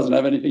doesn't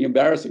have anything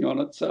embarrassing on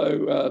it.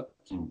 So,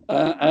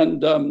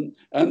 and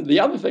the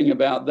other thing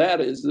about that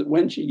is that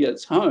when she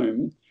gets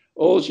home,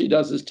 all she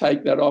does is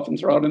take that off and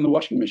throw it in the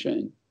washing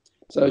machine.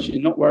 So she's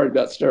not worried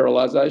about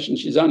sterilisation.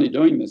 She's only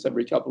doing this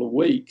every couple of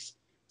weeks.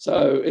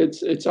 So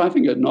it's I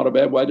think, not a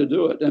bad way to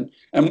do it.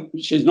 And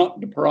she's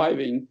not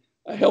depriving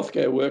a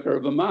healthcare worker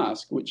of a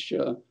mask, which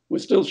we're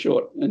still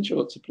in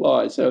short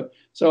supply. So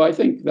I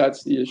think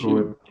that's the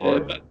issue.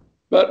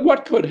 But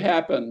what could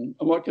happen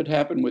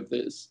with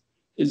this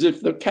is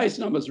if the case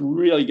numbers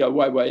really go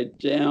way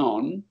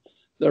down,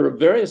 there are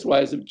various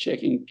ways of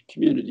checking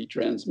community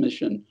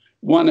transmission.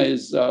 One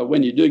is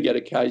when you do get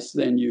a case,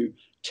 then you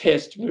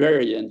test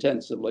very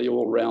intensively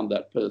all around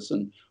that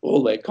person,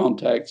 all their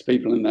contacts,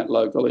 people in that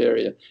local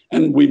area.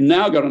 And we've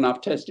now got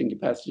enough testing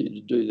capacity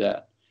to do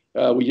that.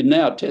 We can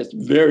now test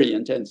very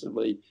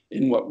intensively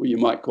in what you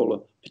might call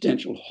a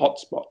potential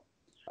hotspot.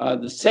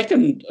 The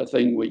second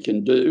thing we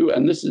can do,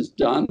 and this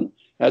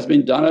has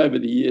been done over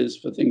the years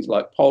for things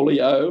like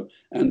polio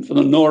and for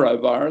the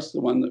norovirus,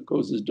 the one that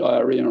causes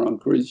diarrhea on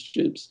cruise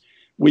ships,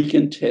 we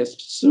can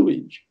test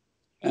sewage.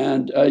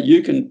 And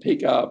you can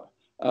pick up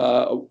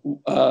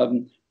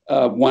 1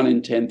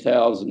 in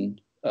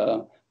 10,000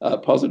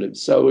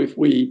 positives. So if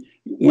we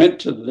went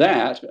to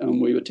that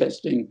and we were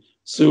testing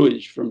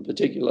sewage from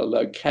particular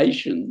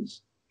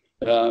locations,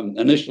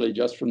 initially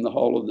just from the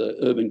whole of the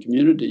urban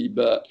community,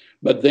 but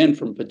then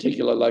from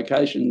particular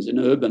locations in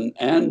urban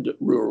and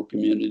rural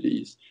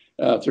communities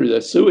through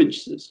their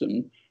sewage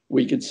system,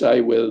 we could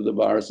say whether the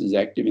virus is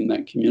active in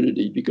that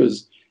community,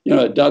 because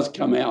it does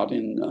come out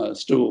in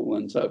stool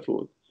and so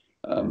forth,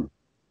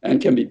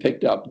 and can be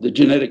picked up. The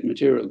genetic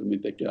material can be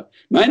picked up.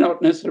 May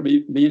not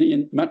necessarily be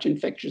any much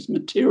infectious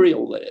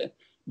material there,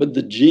 but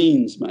the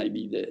genes may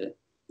be there.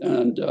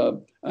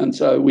 And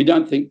so we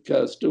don't think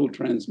stool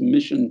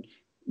transmission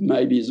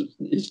maybe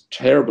is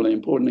terribly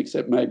important,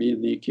 except maybe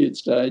in the acute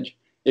stage.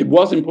 It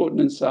was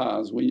important in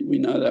SARS. We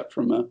know that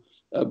from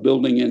a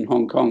building in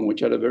Hong Kong,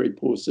 which had a very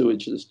poor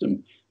sewage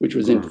system, which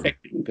was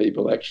infecting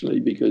people actually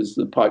because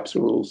the pipes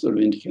were all sort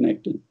of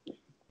interconnected.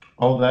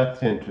 Oh,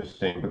 that's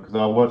interesting, because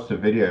I watched a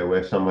video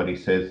where somebody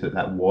says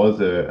that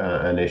was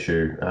an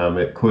issue.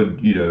 It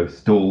could,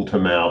 stool to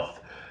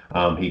mouth,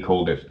 he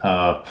called it.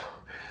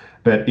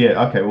 But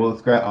yeah, okay, well,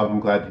 it's great.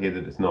 I'm glad to hear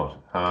that it's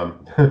not.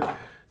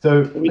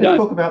 So let's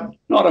talk about...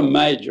 Not a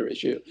major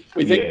issue.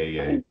 We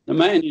think the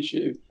main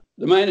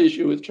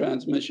issue with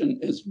transmission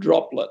is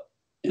droplet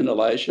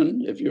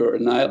inhalation. If you're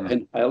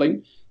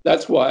inhaling,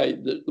 that's why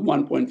the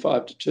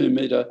 1.5 to 2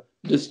 meter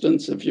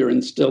distance, if you're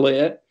in still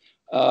air,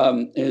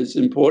 is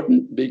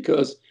important,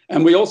 because,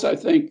 and we also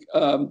think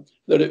that,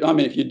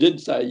 if you did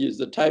say use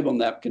the table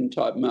napkin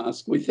type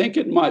mask, we think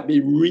it might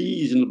be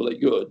reasonably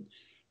good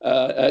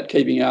at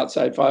keeping out,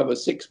 say, 5 or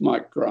 6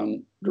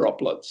 micron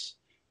droplets.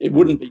 It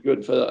wouldn't be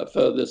good for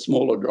the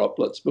smaller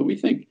droplets, but we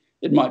think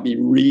it might be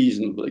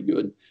reasonably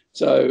good.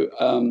 So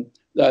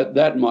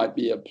that might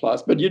be a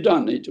plus, but you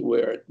don't need to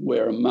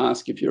wear a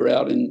mask if you're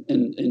out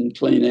in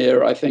clean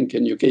air, I think,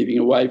 and you're keeping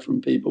away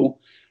from people.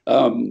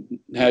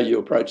 How you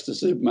approach the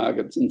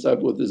supermarkets and so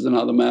forth is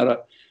another matter.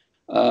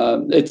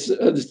 It's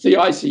the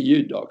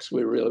ICU docs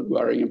we're really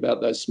worrying about,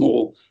 those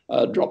small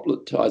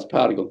droplet-sized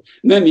particles.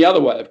 And then the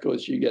other way, of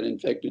course, you get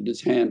infected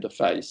is hand to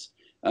face,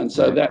 and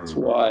so that's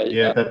why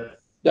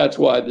that's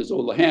why there's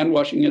all the hand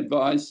washing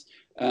advice,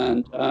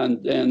 and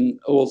then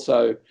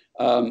also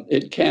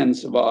it can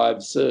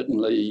survive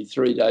certainly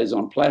 3 days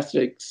on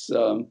plastics,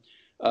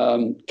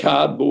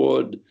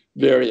 cardboard,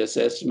 various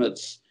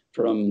estimates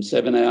from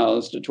 7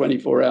 hours to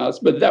 24 hours,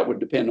 but that would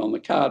depend on the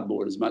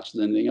cardboard as much as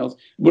anything else. It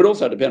would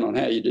also depend on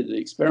how you did the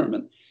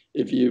experiment.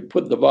 If you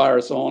put the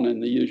virus on in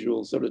the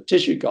usual sort of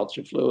tissue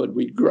culture fluid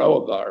we grow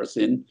a virus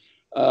in,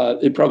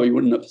 it probably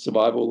wouldn't have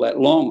survived all that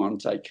long on,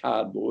 say,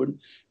 cardboard.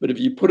 But if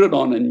you put it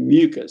on in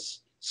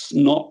mucus,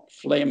 snot,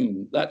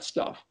 phlegm, that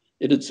stuff,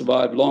 it'd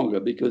survive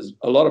longer, because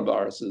a lot of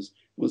viruses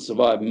will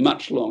survive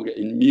much longer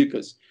in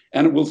mucus.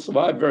 And it will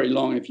survive very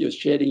long if you're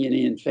shedding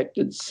any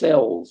infected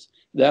cells.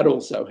 That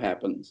also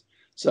happens.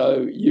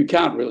 So you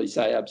can't really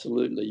say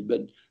absolutely,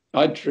 but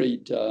I'd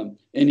treat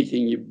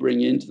anything you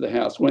bring into the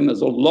house. When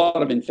there's a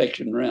lot of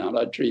infection around,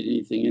 I'd treat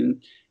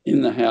anything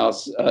in the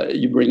house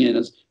you bring in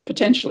as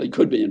potentially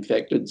could be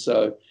infected.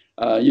 So,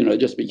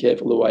 just be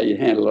careful the way you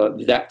handle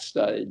it at that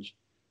stage.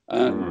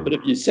 But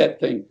if you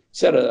set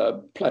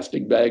a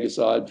plastic bag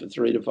aside for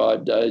 3 to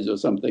 5 days or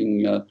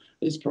something,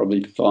 it's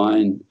probably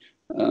fine.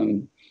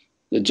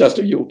 Just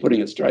if you were putting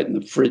it straight in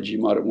the fridge, you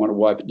might want to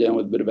wipe it down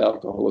with a bit of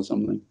alcohol or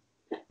something.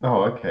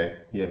 Oh, okay.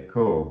 Yeah,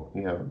 cool.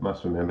 Yeah,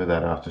 must remember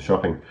that after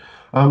shopping.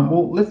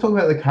 Well, let's talk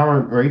about the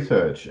current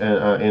research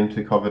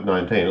into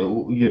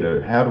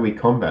COVID-19. How do we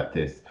combat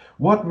this?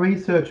 What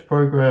research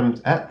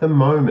programs at the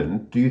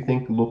moment do you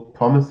think look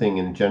promising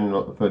in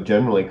general for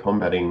generally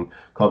combating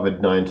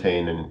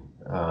COVID-19 and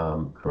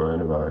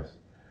coronavirus?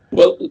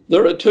 Well,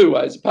 there are 2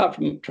 ways, apart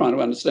from trying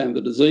to understand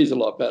the disease a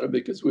lot better,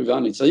 because we've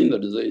only seen the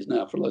disease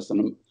now for less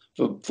than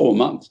 4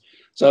 months.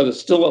 So there's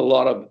still a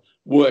lot of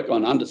work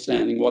on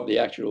understanding what the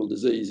actual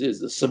disease is,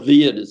 the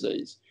severe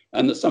disease.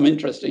 And there's some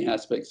interesting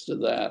aspects to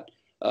that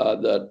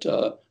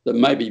that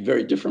may be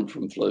very different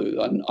from flu.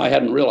 And I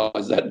hadn't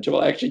realized that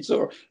until I actually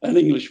saw an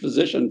English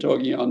physician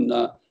talking on,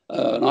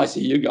 an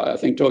ICU guy, I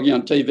think, talking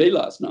on TV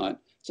last night,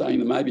 saying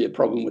there may be a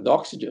problem with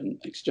oxygen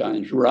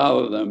exchange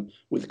rather than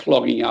with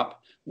clogging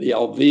up the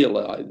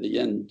alveoli, the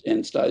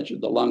end stage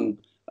of the lung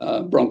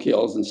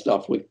bronchioles and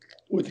stuff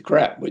with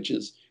crap, which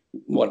is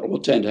what will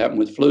tend to happen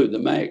with flu.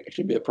 There may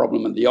actually be a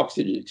problem at the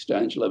oxygen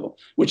exchange level,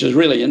 which is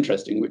really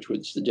interesting, which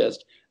would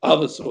suggest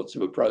other sorts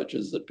of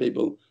approaches that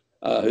people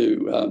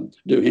who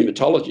do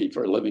hematology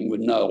for a living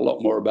would know a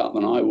lot more about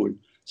than I would.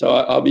 So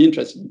I'll be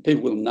interested.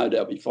 People will no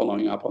doubt be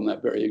following up on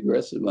that very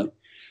aggressively.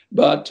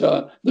 But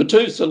the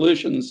two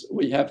solutions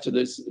we have to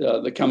this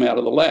that come out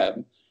of the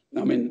lab,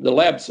 I mean, the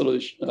lab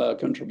solution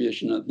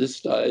contribution at this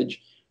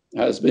stage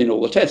has been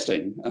all the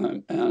testing,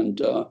 but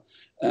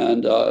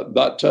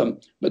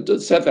to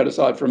set that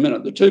aside for a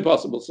minute, the two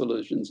possible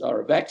solutions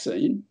are a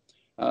vaccine,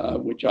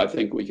 which I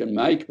think we can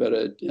make, but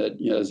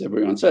as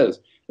everyone says,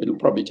 it'll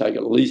probably take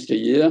at least a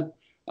year.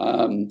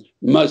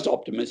 Most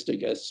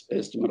optimistic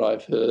estimate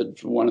I've heard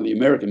from one of the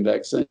American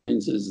vaccines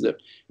is that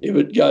if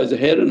it goes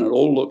ahead and it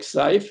all looks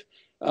safe,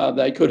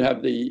 they could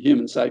have the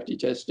human safety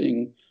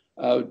testing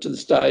to the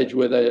stage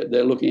where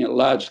they're looking at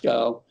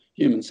large-scale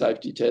human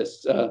safety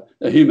tests,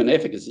 human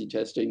efficacy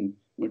testing,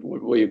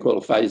 what you call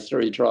a phase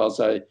 3 trial,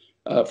 say,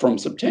 from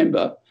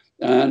September,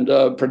 and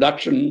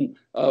production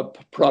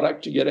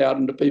product to get out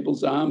into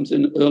people's arms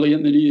early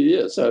in the new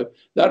year. So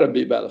that would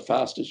be about the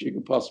fastest you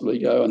could possibly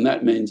go, and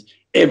that means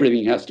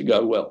everything has to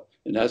go well.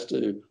 It has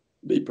to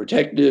be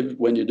protective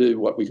when you do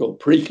what we call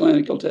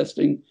preclinical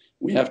testing.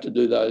 We have to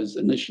do those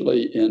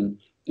initially in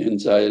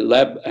say,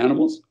 lab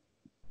animals.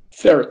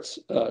 Ferrets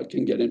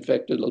can get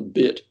infected a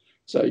bit,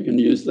 so you can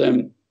use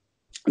them.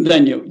 And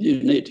then you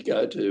need to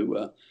go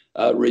to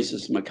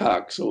rhesus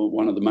macaques or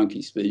one of the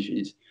monkey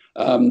species.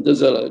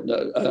 There's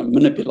a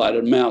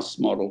manipulated mouse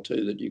model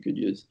too that you could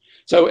use.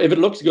 So if it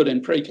looks good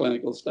in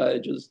preclinical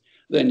stages,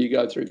 then you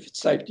go through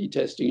safety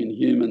testing in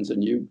humans,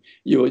 and you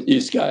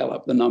scale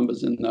up the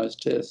numbers in those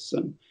tests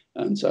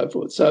and so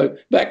forth. So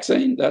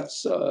vaccine,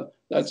 that's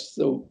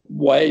the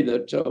way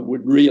that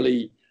would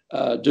really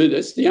do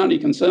this. The only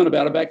concern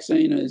about a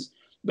vaccine is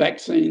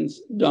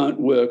vaccines don't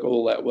work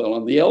all that well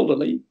on the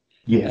elderly.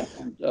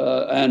 Yes.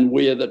 And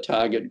we're the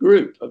target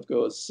group, of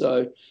course.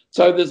 So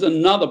there's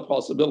another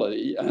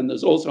possibility, and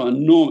there's also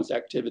enormous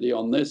activity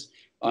on this.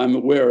 I'm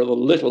aware of a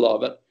little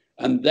of it,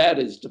 and that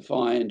is to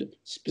find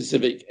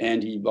specific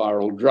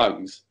antiviral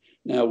drugs.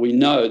 Now, we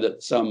know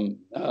that some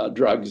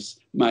drugs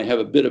may have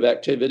a bit of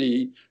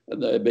activity.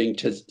 They're being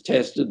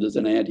tested. There's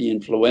an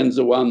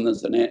anti-influenza one.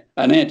 There's an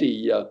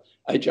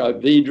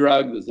anti-HIV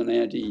drug. There's an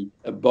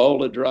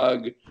anti-Ebola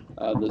drug.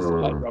 There's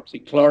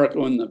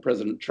hydroxychloroquine that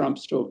President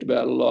Trump's talked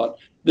about a lot.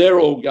 They're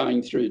all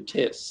going through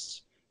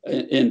tests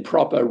in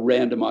proper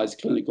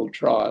randomized clinical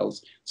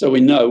trials. So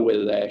we know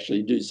whether they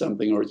actually do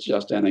something or it's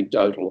just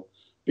anecdotal,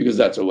 because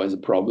that's always a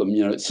problem.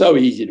 You know, it's so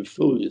easy to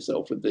fool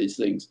yourself with these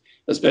things,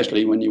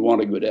 especially when you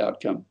want a good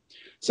outcome.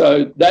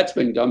 So that's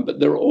being done, but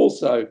there are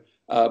also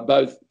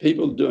both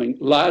people doing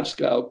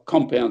large-scale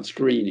compound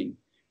screening,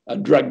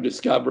 drug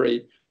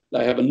discovery.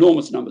 They have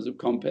enormous numbers of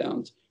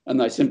compounds, and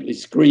they simply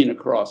screen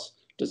across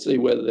to see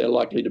whether they're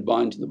likely to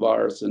bind to the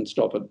virus and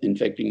stop it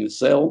infecting the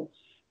cell.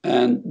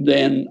 And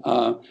then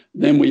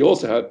we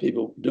also have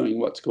people doing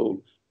what's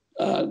called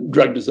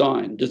drug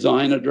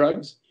designer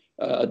drugs.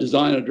 A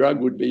designer drug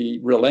would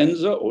be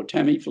Relenza or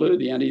Tamiflu,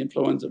 the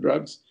anti-influenza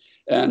drugs.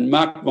 And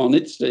Mark von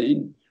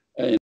Itzstein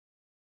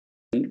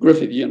in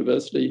Griffith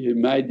University, who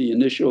made the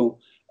initial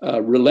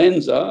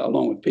Relenza,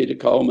 along with Peter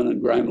Coleman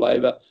and Graham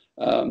Laver,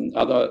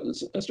 other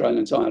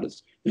Australian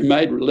scientists who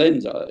made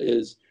Relenza,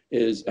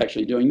 is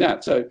actually doing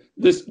that. So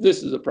this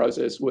is a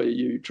process where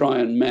you try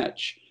and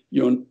match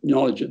your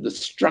knowledge of the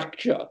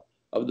structure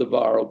of the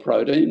viral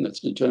protein that's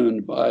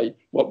determined by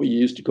what we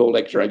used to call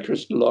X-ray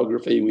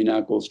crystallography, we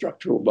now call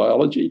structural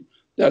biology.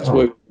 That's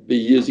where we'll be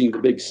using the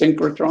big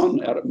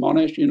synchrotron out at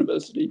Monash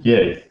University.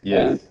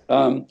 Yes.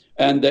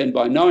 And then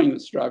by knowing the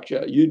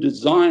structure, you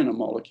design a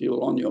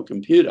molecule on your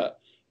computer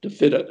to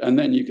fit it, and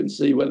then you can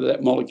see whether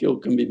that molecule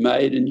can be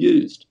made and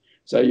used.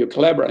 So you're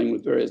collaborating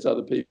with various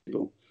other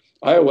people.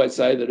 I always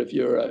say that if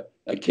you're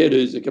a kid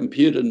who's a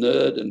computer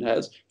nerd and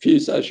has few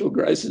social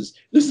graces,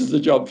 this is the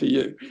job for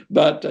you.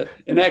 But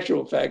in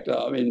actual fact,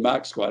 I mean,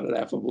 Mark's quite an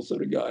affable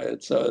sort of guy,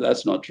 so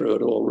that's not true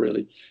at all,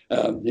 really.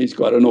 He's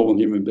quite a normal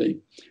human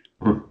being.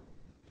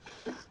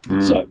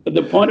 So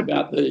the point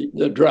about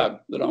the drug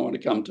that I want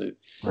to come to,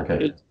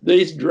 is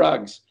these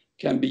drugs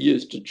can be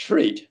used to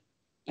treat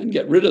and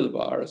get rid of the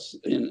virus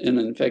in an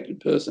infected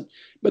person,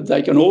 but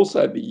they can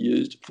also be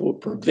used for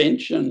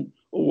prevention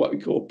or what we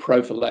call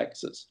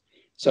prophylaxis.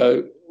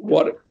 So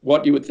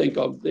what you would think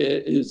of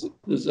there's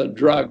a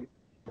drug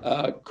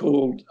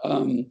called,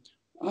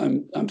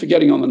 I'm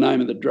forgetting on the name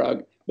of the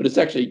drug, but it's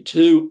actually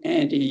 2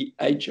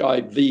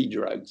 anti-HIV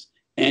drugs,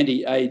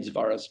 anti-AIDS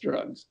virus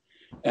drugs.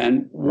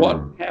 And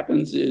what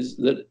happens is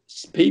that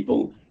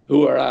people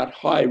who are at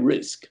high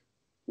risk,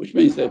 which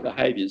means their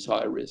behavior is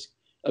high risk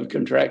of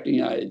contracting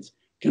AIDS,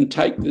 can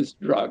take this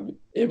drug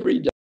every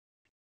day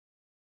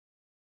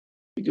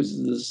because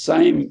it's the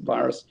same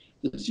virus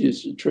that's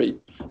used to treat.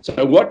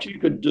 So what you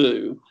could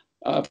do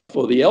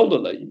for the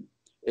elderly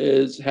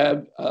is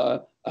have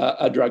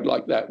a drug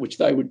like that, which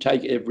they would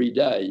take every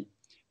day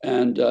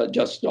and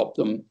just stop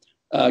them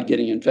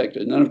getting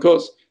infected. And of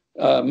course,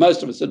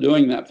 most of us are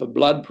doing that for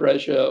blood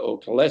pressure or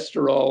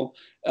cholesterol.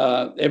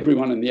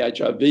 Everyone in the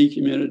HIV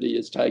community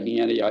is taking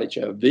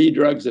anti-HIV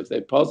drugs if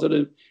they're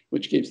positive,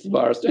 which keeps the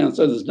virus down.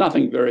 So there's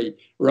nothing very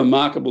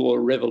remarkable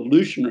or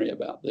revolutionary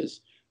about this.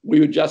 We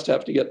would just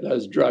have to get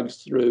those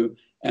drugs through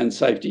and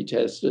safety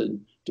tested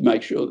to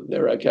make sure that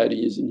they're okay to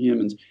use in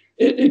humans.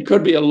 it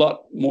could be a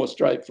lot more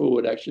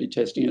straightforward actually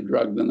testing a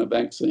drug than a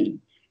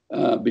vaccine,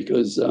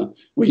 because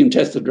we can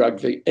test the drug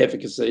for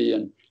efficacy,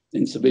 and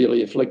in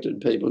severely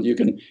afflicted people, you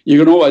can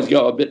always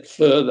go a bit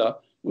further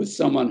with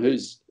someone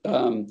who's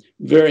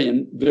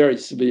very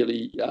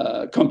severely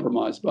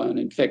compromised by an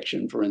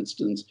infection, for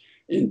instance.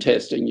 In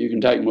testing, you can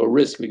take more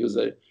risk because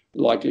they're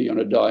likely going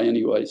to die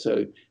anyway.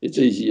 So it's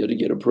easier to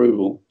get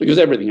approval because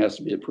everything has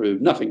to be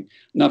approved. Nothing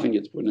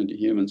gets put into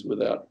humans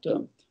without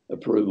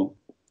approval.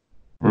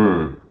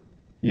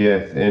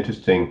 Yes,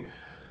 interesting.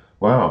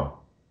 Wow,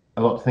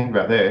 a lot to think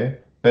about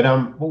there. But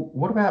well,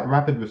 what about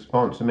rapid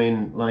response? I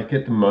mean, like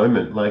at the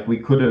moment, like we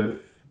could have,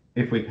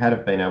 if we had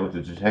have been able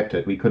to detect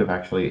it, we could have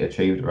actually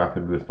achieved a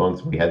rapid response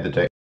if we had the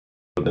technology,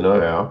 the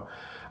know-how.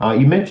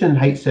 You mentioned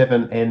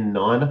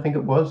H7N9, I think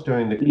it was,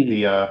 during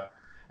the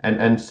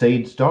and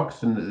seed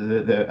stocks, and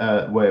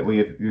where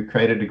you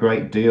created a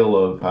great deal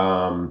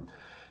of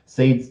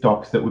seed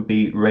stocks that would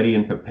be ready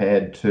and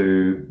prepared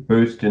to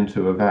boost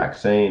into a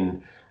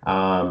vaccine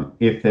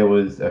if there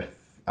was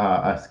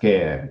a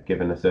scare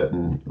given a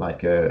certain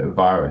like a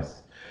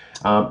virus.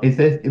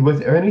 Was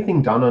there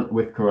anything done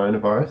with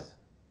coronavirus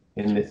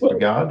in this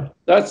regard?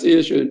 That's the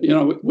issue. You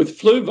know, with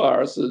flu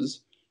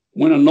viruses,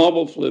 when a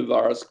novel flu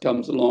virus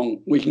comes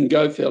along, we can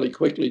go fairly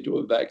quickly to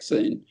a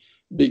vaccine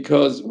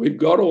because we've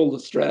got all the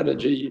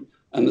strategy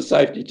and the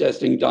safety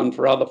testing done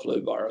for other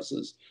flu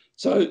viruses.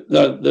 So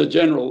the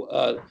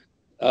general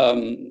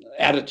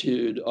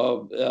attitude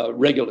of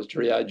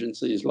regulatory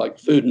agencies like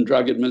Food and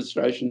Drug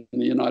Administration in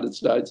the United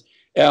States,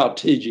 our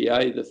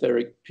TGA, the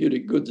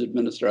Therapeutic Goods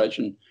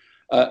Administration,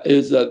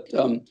 is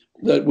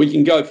that we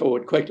can go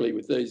forward quickly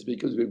with these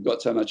because we've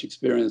got so much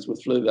experience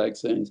with flu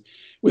vaccines.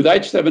 With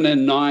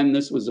H7N9,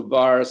 this was a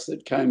virus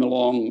that came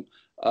along,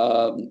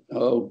 I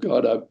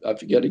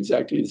forget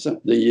exactly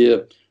the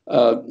year,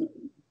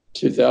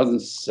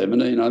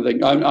 2017, I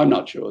think. I'm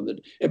not sure,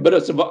 but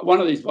it's one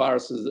of these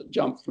viruses that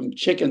jumped from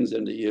chickens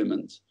into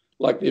humans,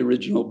 like the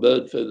original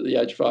bird flu, the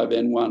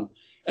H5N1,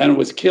 and it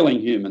was killing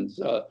humans,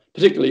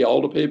 particularly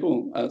older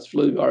people, as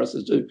flu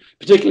viruses do,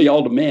 particularly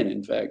older men,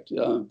 in fact.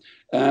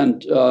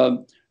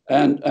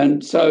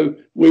 And so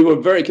we were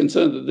very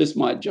concerned that this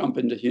might jump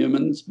into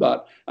humans,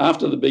 but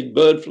after the big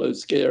bird flu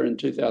scare in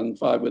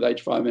 2005 with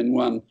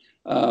H5N1,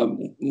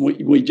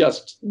 we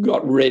just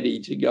got ready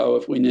to go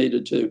if we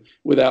needed to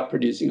without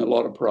producing a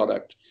lot of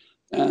product.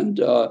 And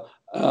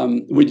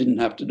we didn't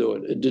have to do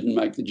it. It didn't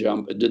make the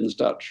jump. It didn't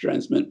start to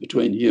transmit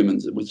between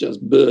humans. It was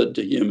just bird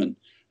to human.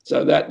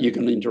 So that you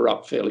can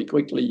interrupt fairly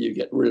quickly. You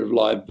get rid of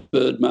live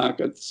bird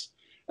markets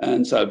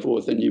and so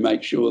forth, and you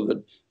make sure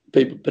that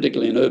people,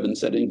 particularly in urban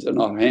settings, are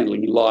not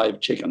handling live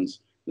chickens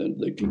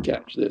that can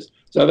catch this.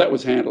 So that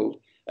was handled,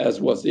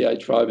 as was the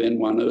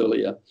H5N1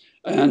 earlier.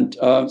 And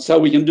so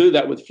we can do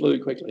that with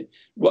flu quickly.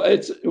 Well,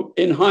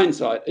 in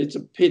hindsight, it's a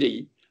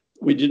pity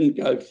we didn't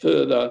go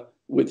further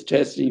with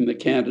testing the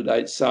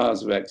candidate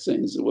SARS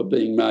vaccines that were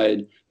being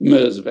made,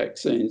 MERS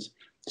vaccines.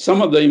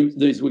 Some of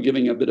these were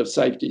giving a bit of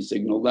safety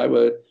signal. There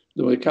were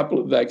a couple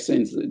of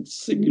vaccines that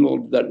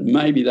signaled that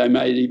maybe they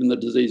made even the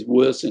disease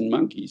worse in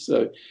monkeys.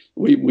 So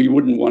we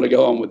wouldn't want to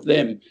go on with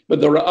them.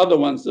 But there are other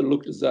ones that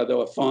looked as though they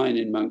were fine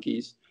in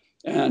monkeys.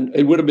 And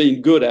it would have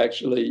been good,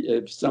 actually,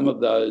 if some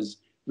of those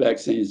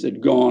vaccines had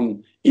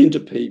gone into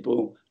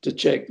people to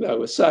check they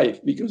were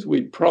safe, because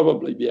we'd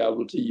probably be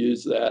able to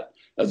use that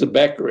as a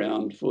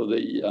background for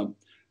this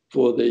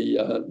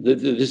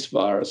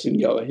virus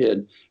and go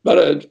ahead.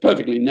 But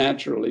perfectly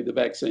naturally, the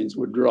vaccines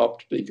were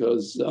dropped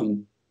because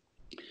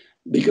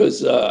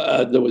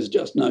there was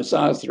just no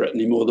SARS threat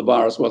anymore. The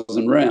virus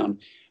wasn't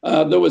around.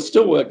 There was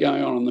still work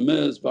going on the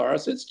MERS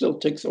virus. It still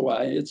ticks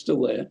away. It's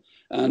still there.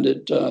 And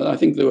I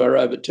think there were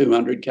over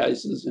 200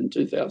 cases in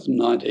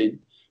 2019,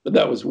 but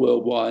that was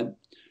worldwide.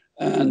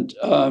 And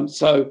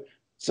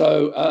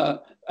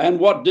and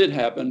what did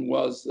happen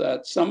was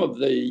that some of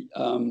the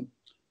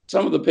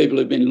people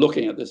who've been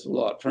looking at this a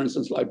lot, for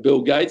instance, like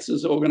Bill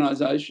Gates's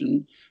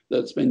organization,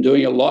 that's been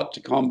doing a lot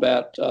to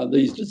combat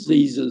these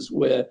diseases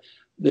where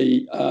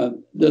the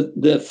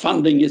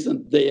funding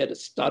isn't there to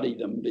study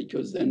them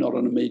because they're not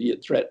an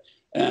immediate threat.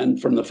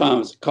 And from the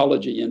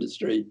pharmacology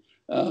industry,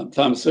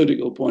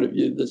 pharmaceutical point of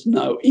view, there's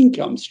no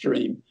income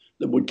stream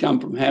that would come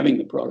from having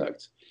the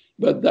products.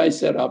 But they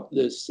set up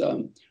this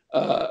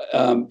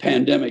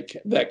pandemic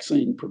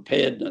vaccine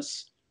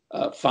preparedness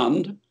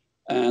fund.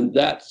 And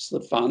that's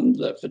the fund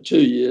that for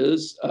 2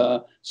 years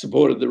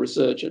supported the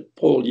research at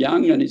Paul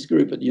Young and his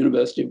group at the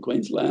University of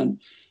Queensland,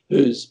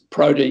 whose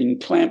protein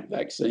clamp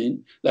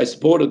vaccine. They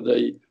supported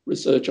the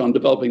research on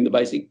developing the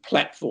basic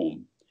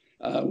platform,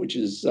 which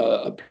is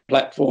a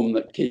platform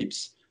that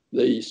keeps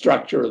the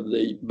structure of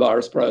the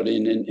virus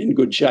protein in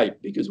good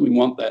shape, because we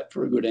want that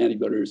for a good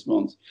antibody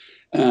response.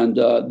 And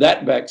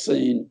that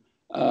vaccine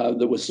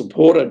that was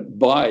supported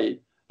by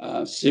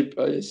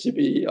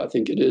CIPI, I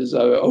think it is,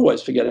 I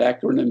always forget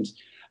acronyms,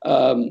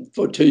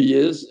 for 2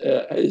 years,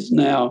 is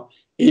now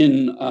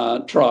in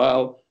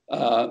trial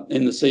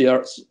in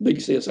the big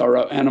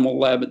CSIRO animal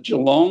lab at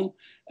Geelong.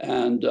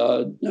 And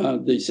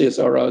the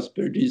CSIRO is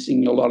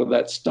producing a lot of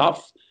that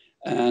stuff.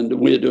 and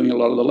we're doing a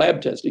lot of the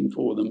lab testing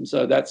for them.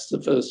 So that's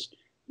the first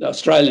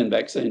Australian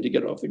vaccine to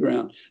get off the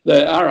ground.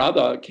 There are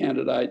other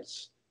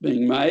candidates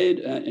being made,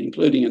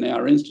 including in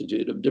our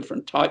institute, of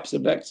different types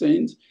of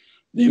vaccines.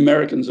 The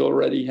Americans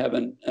already have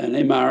an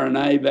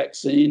mRNA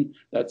vaccine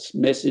that's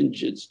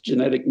messenger, it's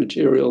genetic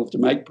material to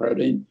make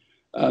protein.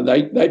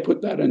 They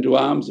put that into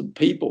arms of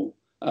people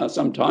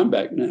some time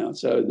back now.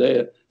 So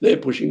they're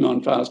pushing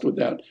on fast with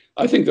that.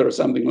 I think there are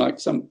something like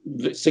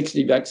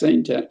 60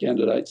 vaccine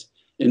candidates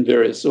in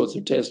various sorts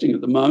of testing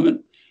at the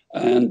moment.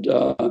 And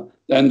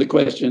the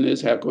question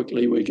is how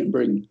quickly we can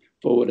bring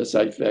forward a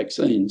safe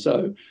vaccine.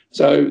 So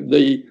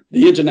the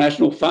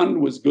International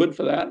Fund was good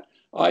for that.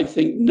 I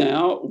think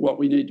now what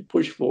we need to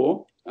push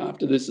for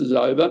after this is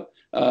over,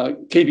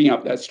 keeping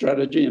up that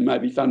strategy and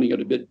maybe funding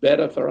it a bit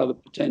better for other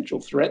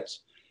potential threats.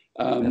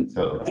 And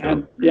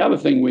the other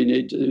thing we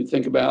need to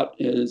think about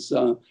is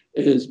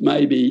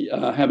maybe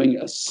having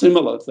a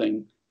similar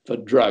thing for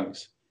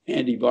drugs,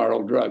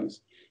 antiviral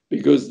drugs,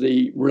 because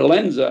the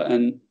Relenza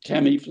and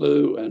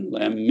Tamiflu and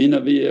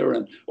Laminavir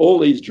and all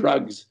these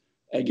drugs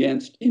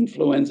against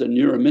influenza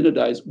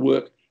neuraminidase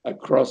work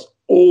across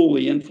all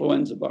the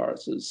influenza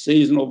viruses,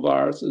 seasonal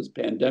viruses,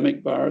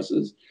 pandemic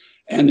viruses,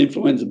 and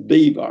influenza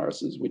B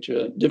viruses, which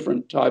are a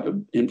different type of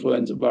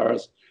influenza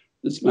virus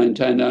that's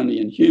maintained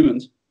only in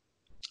humans.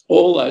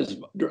 All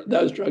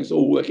those drugs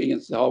all work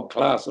against the whole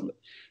class of it.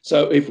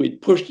 So if we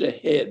pushed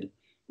ahead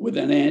with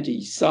an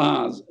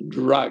anti-SARS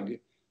drug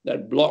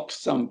that blocks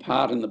some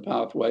part in the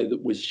pathway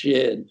that was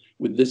shared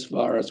with this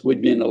virus,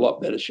 we'd be in a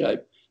lot better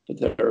shape for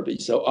therapy.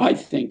 So I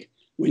think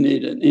we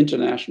need an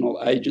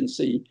international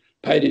agency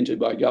paid into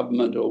by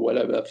government or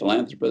whatever,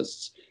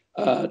 philanthropists,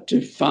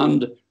 to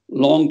fund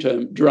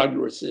long-term drug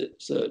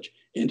research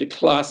into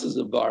classes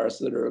of virus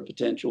that are a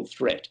potential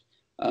threat.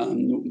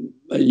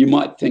 You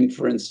might think,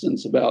 for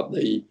instance, about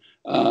the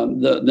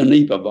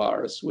Nipah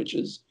virus, which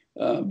is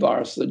a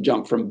virus that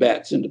jumped from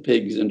bats into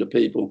pigs into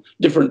people,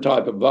 different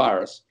type of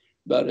virus,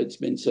 but it's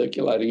been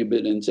circulating a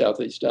bit in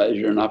Southeast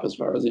Asia and up as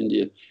far as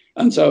India.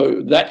 And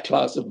so that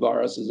class of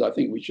viruses, I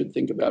think we should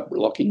think about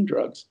blocking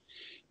drugs,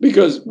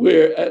 because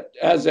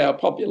as our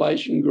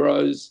population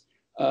grows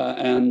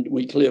and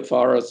we clear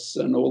forests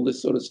and all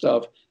this sort of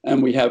stuff,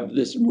 and we have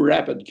this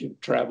rapid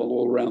travel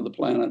all around the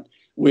planet,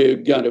 we're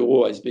going to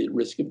always be at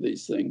risk of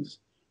these things.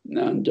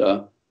 And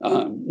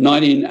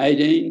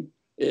 1918,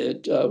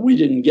 we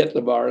didn't get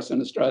the virus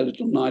in Australia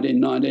till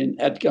 1919,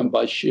 had to come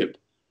by ship.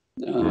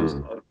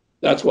 So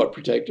that's what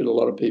protected a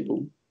lot of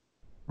people.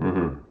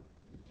 Mm-hmm.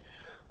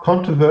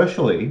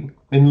 Controversially,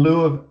 in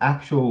lieu of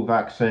actual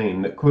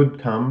vaccine that could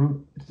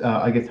come,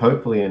 I guess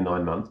hopefully in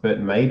 9 months,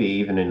 but maybe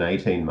even in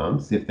 18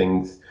 months if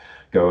things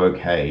go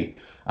okay,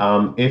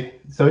 if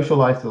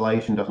social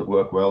isolation doesn't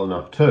work well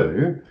enough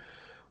too,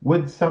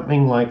 would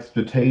something like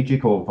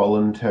strategic or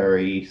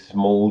voluntary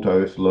small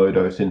dose, low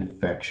dose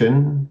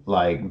infection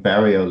like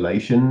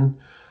variolation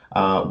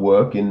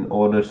work in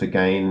order to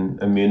gain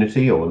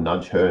immunity or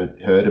nudge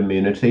herd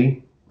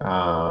immunity?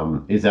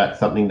 Is that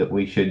something that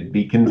we should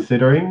be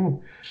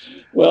considering?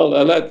 Well,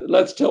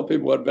 let's tell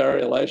people what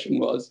variolation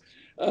was.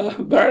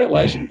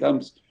 Variolation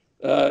comes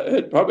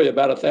probably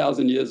about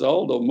 1,000 years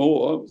old or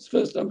more. It was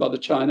first done by the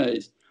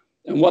Chinese.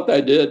 And what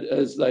they did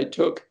is they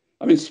took,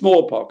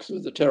 smallpox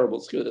was a terrible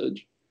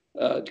scourge.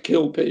 To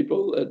kill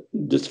people. It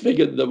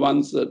disfigured the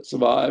ones that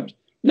survived.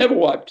 Never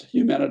wiped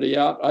humanity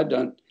out. I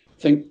don't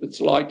think it's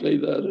likely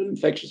that an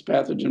infectious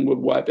pathogen would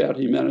wipe out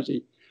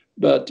humanity,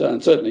 but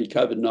certainly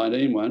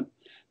COVID-19 won't,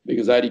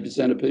 because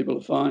 80% of people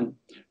are fine.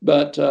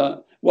 But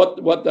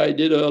what they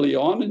did early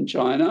on in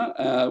China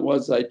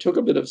was they took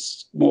a bit of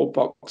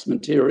smallpox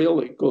material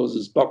that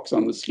causes pox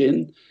on the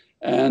skin,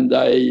 and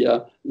they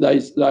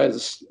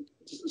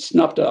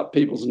snuffed up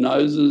people's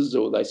noses,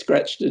 or they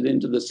scratched it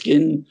into the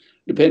skin,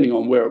 depending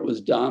on where it was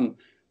done.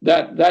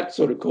 That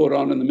sort of caught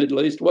on in the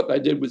Middle East. What they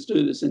did was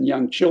do this in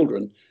young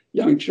children.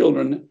 Young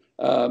children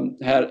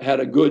had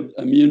a good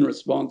immune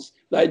response.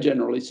 They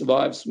generally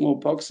survived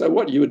smallpox. So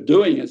what you were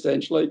doing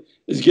essentially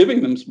is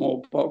giving them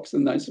smallpox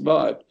and they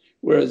survived.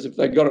 Whereas if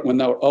they got it when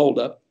they were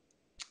older,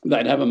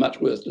 they'd have a much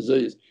worse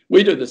disease.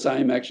 We do the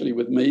same actually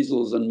with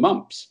measles and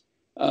mumps.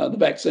 The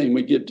vaccine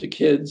we give to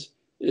kids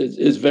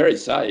is very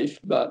safe,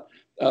 but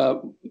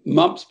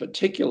mumps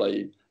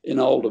particularly in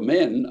older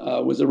men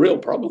was a real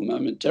problem.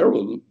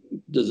 Terrible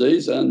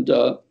disease, and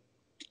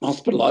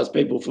hospitalized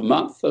people for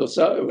months or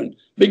so, and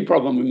big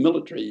problem with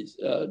militaries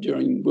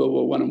during World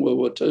War I and World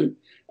War II.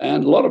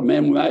 And a lot of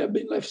men may have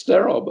been left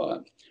sterile by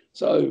it.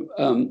 So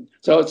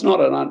it's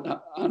not an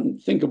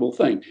unthinkable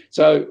thing.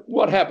 So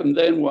what happened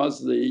then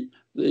was the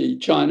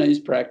Chinese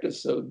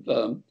practice of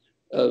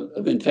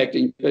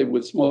infecting people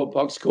with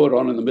smallpox caught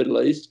on in the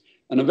Middle East.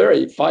 And a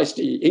very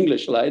feisty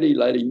English lady,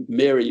 Lady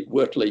Mary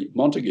Wortley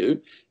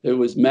Montagu, who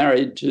was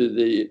married to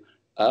the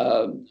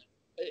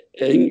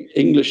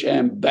English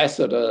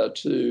ambassador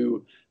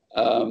to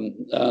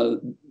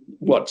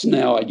what's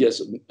now, I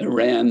guess,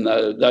 Iran,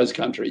 those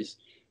countries.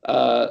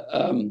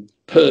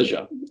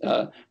 Persia,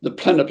 the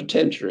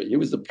plenipotentiary. He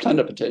was the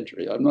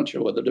plenipotentiary. I'm not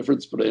sure what the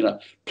difference between a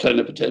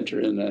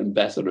plenipotentiary and an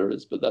ambassador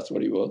is, but that's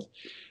what he was.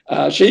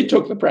 She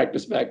took the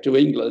practice back to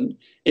England,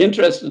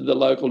 interested the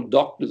local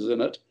doctors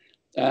in it,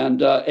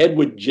 and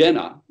Edward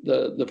Jenner,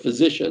 the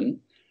physician,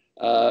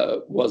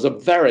 was a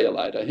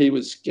variolator. He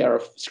was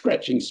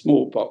scratching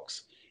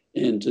smallpox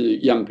into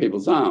young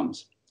people's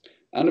arms.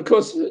 And of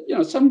course,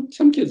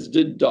 some kids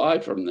did die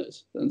from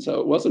this, and so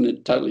it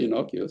wasn't totally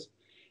innocuous.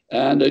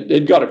 And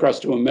it got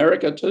across to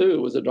America too.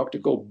 It was a doctor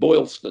called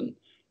Boylston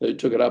who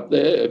took it up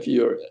there. If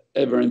you're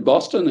ever in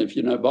Boston, if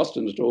you know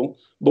Boston at all,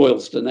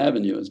 Boylston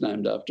Avenue is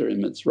named after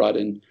him. It's right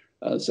in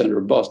the center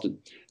of Boston.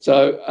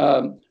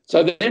 So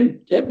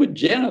then Edward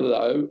Jenner,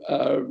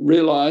 though,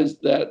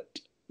 realized that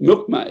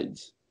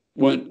milkmaids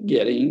weren't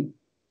getting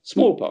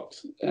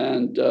smallpox.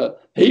 And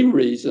he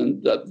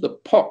reasoned that the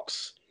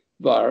pox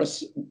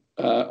virus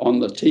on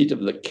the teat of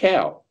the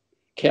cow,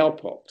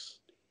 cowpox,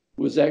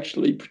 was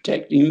actually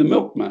protecting the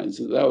milkmaids,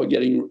 that they were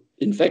getting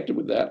infected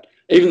with that,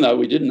 even though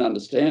we didn't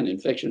understand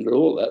infection at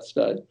all at that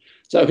stage.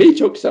 So he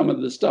took some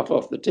of the stuff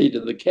off the teat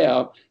of the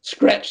cow,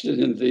 scratched it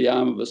into the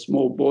arm of a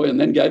small boy, and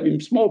then gave him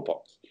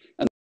smallpox.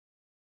 And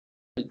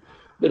it's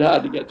a bit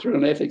hard to get through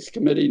an ethics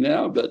committee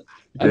now, but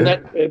and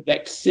that's where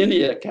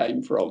vaccinia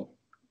came from.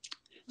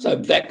 So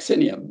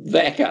vaccinia,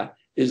 vaca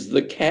is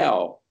the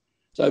cow.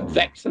 So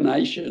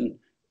vaccination,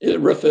 it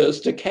refers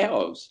to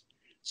cows.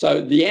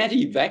 So the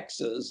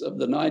anti-vaxxers of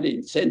the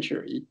 19th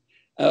century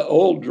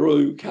all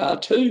drew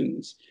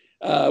cartoons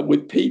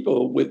with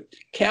people with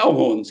cow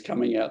horns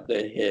coming out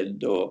their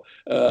head, or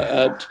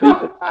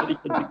people turning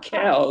into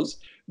cows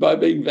by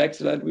being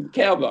vaccinated with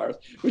cow virus,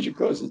 which of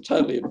course is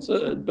totally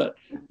absurd. But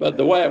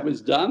the way it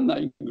was done,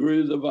 they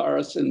grew the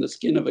virus in the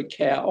skin of a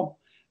cow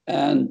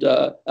and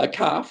a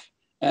calf.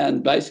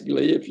 And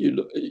basically, if you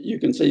look, you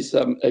can see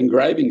some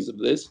engravings of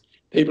this.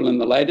 People in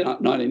the late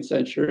 19th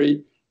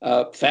century,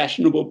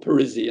 fashionable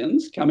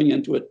Parisians coming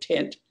into a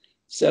tent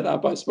set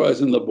up, I suppose,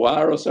 in the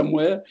Bois or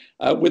somewhere,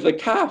 with a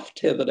calf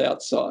tethered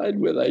outside,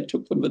 where they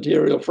took the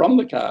material from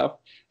the calf,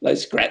 they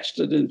scratched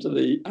it into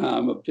the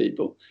arm of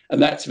people.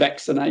 And that's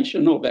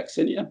vaccination, or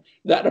vaccinia.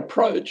 That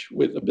approach,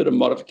 with a bit of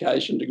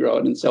modification to grow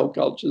it in cell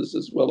cultures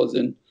as well as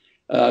in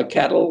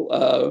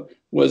cattle,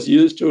 was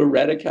used to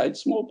eradicate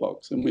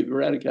smallpox, and we've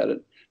eradicated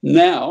it.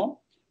 Now,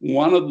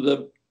 one of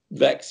the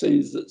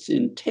vaccines that's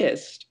in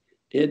test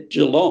at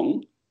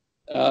Geelong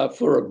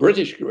for a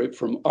British group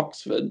from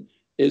Oxford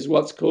is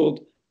what's called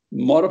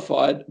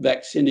modified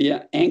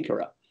vaccinia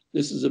ankara.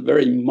 This is a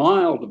very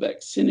mild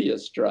vaccinia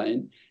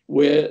strain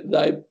where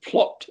they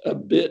plopped a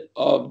bit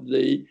of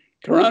the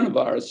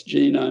coronavirus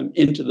genome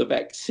into the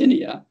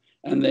vaccinia,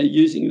 and they're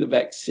using the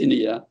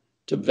vaccinia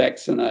to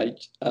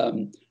vaccinate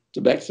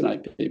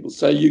people.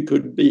 So you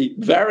could be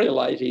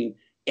variolating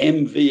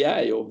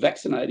MVA, or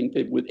vaccinating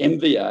people with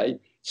MVA,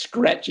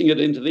 scratching it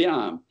into the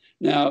arm.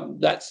 Now,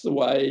 that's the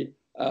way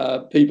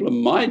people of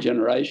my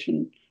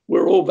generation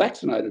were all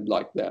vaccinated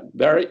like that,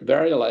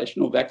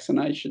 variolation or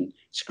vaccination,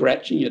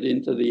 scratching it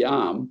into the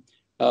arm,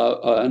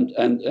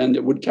 and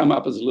it would come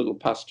up as a little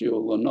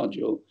pustule or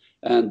nodule,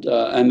 and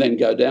then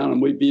go down,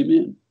 and we'd be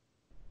immune.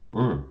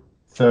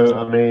 So,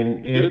 I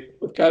mean,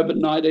 with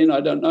COVID-19,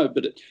 I don't know,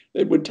 but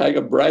it would take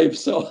a brave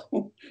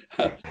soul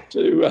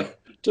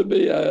to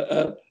be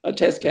a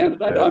test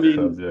candidate. I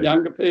mean,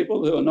 younger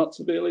people who are not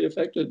severely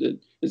affected,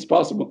 it's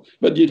possible.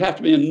 But you'd have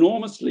to be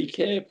enormously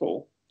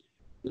careful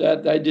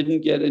that they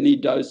didn't get any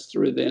dose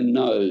through their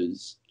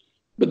nose.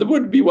 But there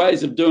would be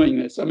ways of doing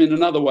this. I mean,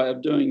 another way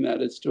of doing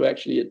that is to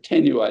actually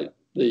attenuate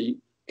the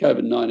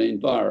COVID-19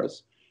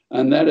 virus.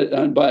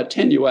 And by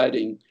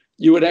attenuating,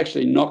 you would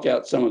actually knock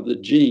out some of the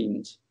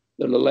genes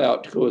that allow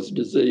it to cause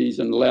disease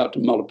and allow it to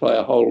multiply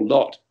a whole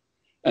lot.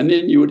 And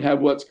then you would have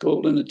what's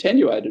called an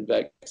attenuated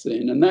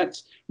vaccine. And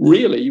that's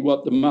really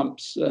what the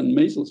mumps and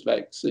measles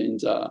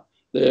vaccines are.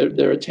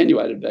 They're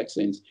attenuated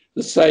vaccines.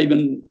 The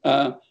Sabin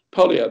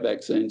polio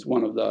vaccine is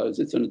one of those.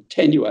 It's an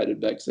attenuated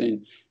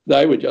vaccine.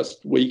 They were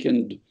just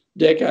weakened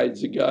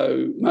decades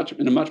ago,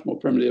 in a much more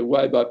primitive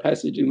way, by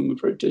passaging them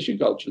through tissue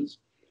cultures.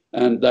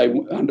 And they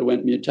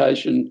underwent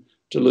mutation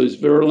to lose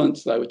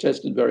virulence. They were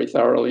tested very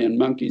thoroughly in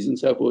monkeys and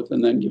so forth,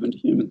 and then given to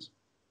humans.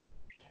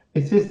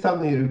 Is this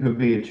something that could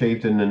be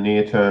achieved in the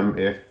near term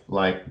if,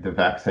 like, the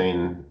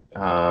vaccine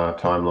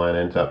timeline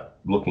ends up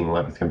looking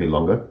like it's going to be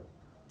longer?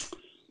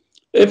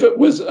 If it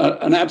was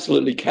an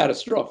absolutely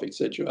catastrophic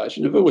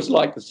situation, if it was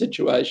like the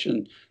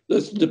situation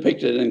that's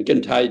depicted in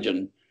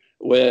Contagion,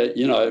 where,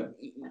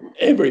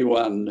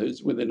 everyone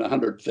who's within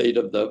 100 feet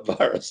of the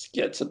virus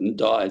gets it and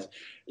dies,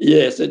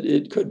 yes,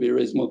 it could be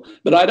reasonable.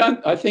 But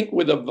I think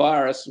with a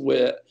virus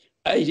where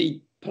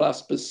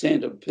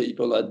 80+% of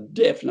people are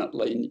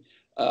definitely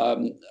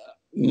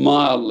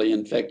mildly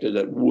infected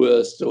at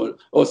worst,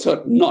 or sort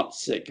of not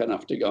sick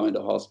enough to go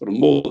into hospital.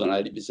 More than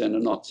 80%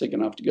 are not sick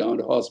enough to go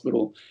into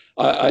hospital.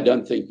 I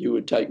don't think you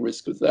would take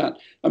risk with that.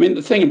 I mean,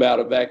 the thing about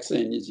a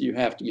vaccine is you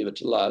have to give it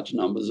to large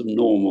numbers of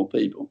normal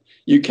people.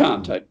 You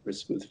can't take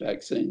risk with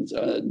vaccines,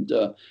 and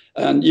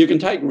you can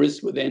take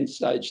risk with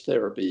end-stage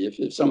therapy.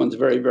 If someone's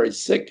very, very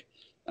sick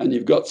and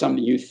you've got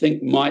something you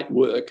think might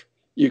work,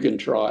 you can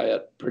try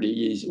it pretty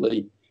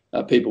easily.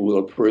 People will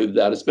approve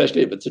that,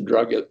 especially if it's a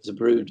drug that's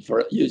approved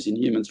for use in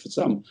humans for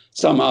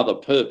some other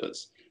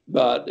purpose.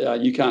 But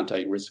you can't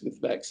take risks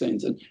with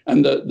vaccines,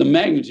 and the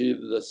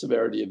magnitude of the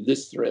severity of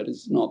this threat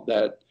is not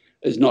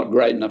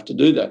great enough to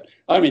do that.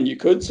 I mean, you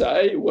could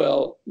say,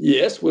 well,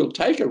 yes, we'll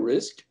take a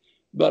risk,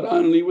 but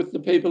only with the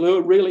people who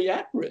are really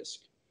at risk.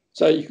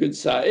 So you could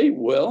say,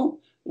 well,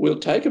 we'll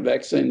take a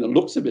vaccine that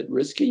looks a bit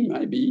risky,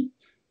 maybe,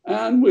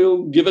 and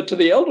we'll give it to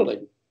the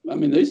elderly. I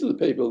mean, these are the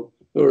people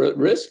who are at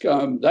risk.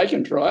 They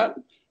can try it.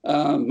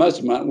 Most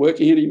of them aren't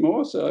working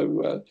anymore,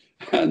 so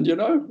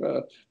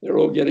they're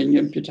all getting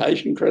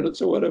imputation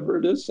credits or whatever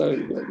it is. So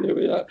there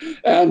we are.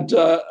 And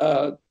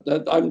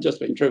I'm just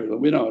being trivial.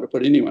 We don't want to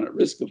put anyone at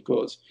risk, of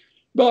course.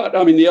 But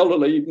I mean, the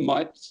elderly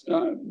might.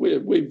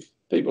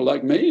 People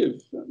like me,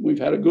 we've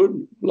had a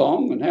good,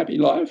 long, and happy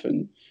life,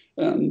 and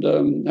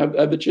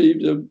have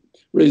achieved a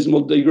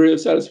reasonable degree of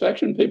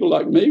satisfaction. People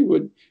like me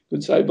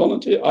could say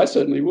volunteer. I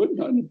certainly would.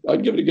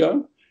 I'd give it a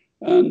go.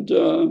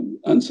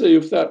 And see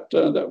if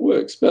that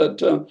works.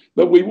 But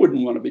we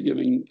wouldn't want to be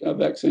giving a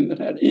vaccine that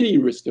had any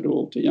risk at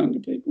all to younger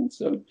people.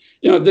 So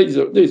these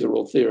are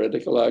all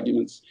theoretical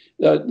arguments.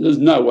 There's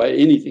no way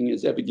anything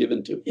is ever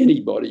given to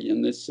anybody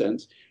in this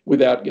sense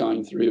without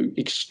going through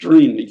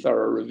extremely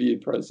thorough review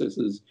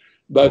processes,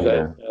 both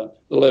at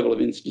the level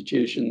of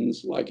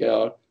institutions like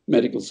our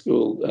medical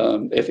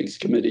school ethics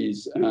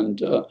committees, and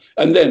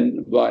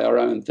then by our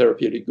own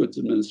therapeutic goods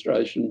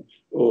administration,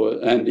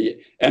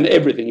 and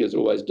everything is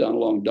always done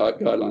along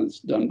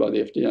guidelines done by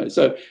the FDA.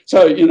 So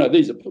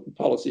these are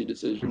policy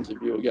decisions.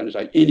 If you're going to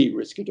take any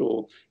risk at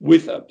all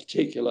with a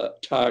particular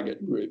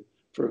target group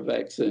for a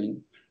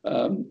vaccine,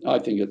 I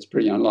think it's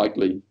pretty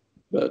unlikely.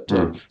 But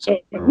so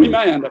we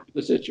may end up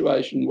with a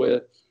situation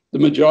where the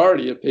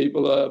majority of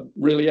people are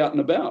really out and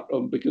about,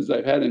 or because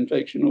they've had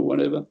infection or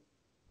whatever.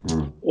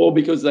 Or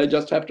because they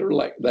just have to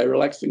relax. They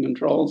relax the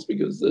controls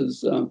because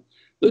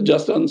there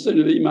just doesn't seem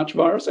to be much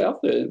virus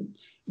out there.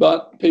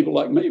 But people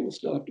like me will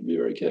still have to be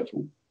very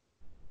careful.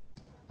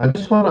 I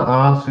just want to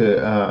ask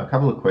a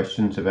couple of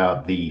questions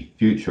about the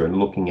future and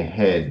looking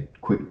ahead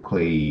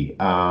quickly.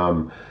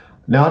 Now,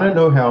 I don't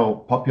know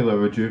how popular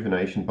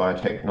rejuvenation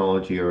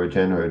biotechnology or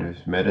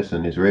regenerative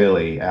medicine is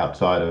really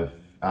outside of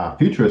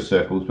futurist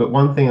circles, but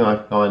one thing I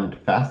find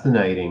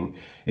fascinating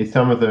is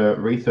some of the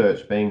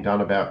research being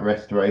done about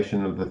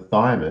restoration of the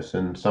thymus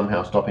and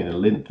somehow stopping the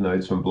lymph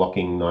nodes from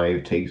blocking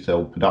naive T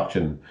cell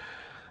production.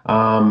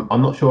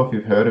 I'm not sure if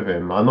you've heard of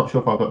him. I'm not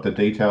sure if I've got the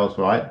details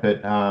right,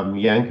 but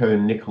Janko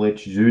Nikolic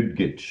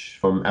Zudgic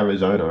from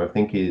Arizona, I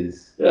think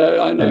is.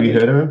 Yeah, I know. Have you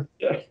heard of him?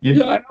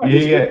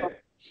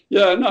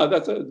 Yeah, no,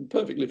 that's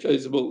perfectly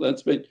feasible.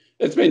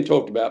 It's been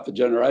talked about for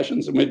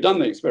generations, and we've done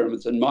the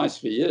experiments in mice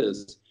for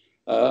years.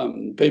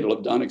 People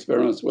have done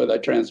experiments where they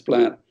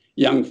transplant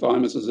young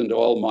thymuses into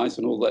old mice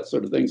and all that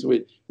sort of thing. So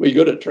we're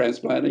good at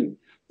transplanting.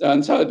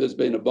 And so there's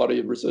been a body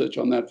of research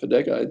on that for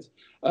decades.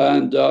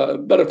 And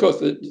but of course,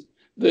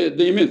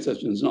 the immune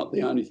system is not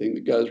the only thing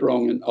that goes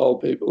wrong in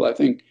old people. I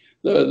think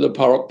the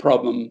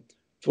problem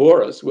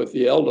for us with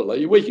the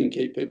elderly, we can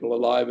keep people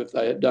alive if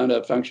they don't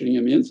have functioning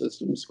immune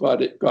systems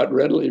quite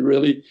readily,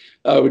 really.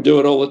 We do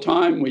it all the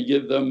time. We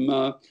give them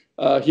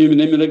human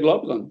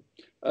immunoglobulin.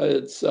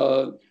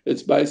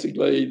 It's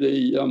basically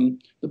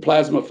the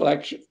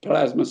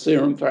plasma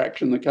serum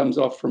fraction that comes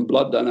off from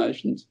blood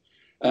donations.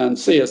 And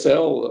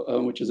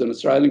CSL, which is an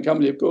Australian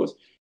company, of course,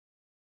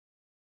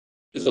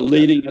 is a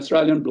leading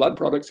Australian blood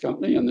products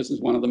company, and this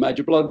is one of the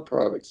major blood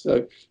products.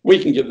 So we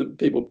can give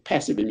people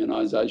passive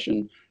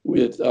immunisation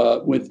with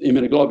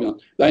immunoglobulin.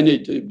 They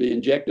need to be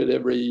injected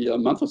every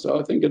month or so,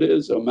 I think it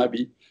is, or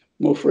maybe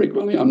more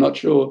frequently. I'm not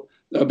sure,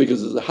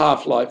 because there's a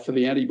half-life for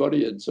the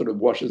antibody. It sort of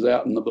washes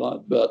out in the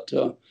blood.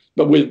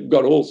 But we've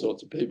got all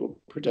sorts of people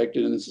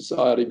protected in the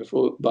society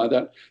by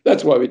that.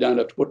 That's why we don't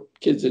have to put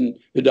kids in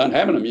who don't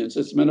have an immune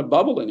system in a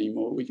bubble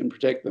anymore. We can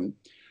protect them.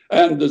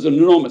 And there's an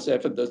enormous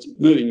effort that's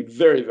moving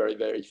very, very,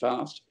 very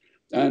fast.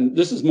 And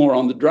this is more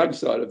on the drug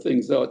side of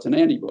things, though it's an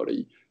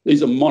antibody.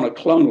 These are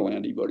monoclonal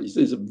antibodies.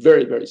 These are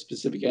very, very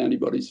specific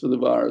antibodies for the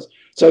virus.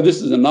 So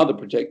this is another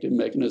protective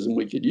mechanism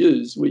we could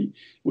use.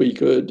 We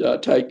could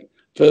take,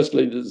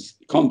 firstly, there's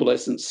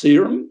convalescent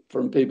serum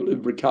from people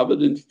who've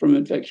recovered from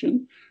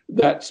infection.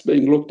 That's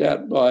being looked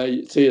at by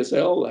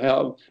CSL,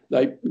 how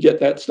they get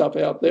that stuff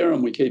out there.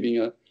 And we're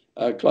keeping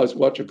a close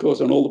watch, of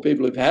course, on all the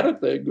people who've had it.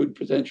 They're good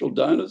potential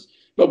donors.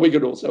 But we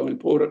could also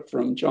import it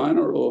from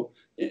China or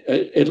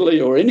Italy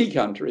or any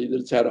country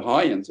that's had a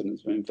high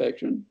incidence of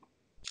infection.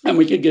 And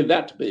we could give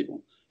that to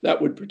people.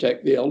 That would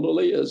protect the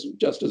elderly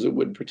just as it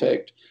would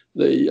protect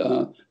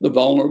the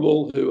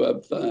vulnerable who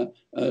have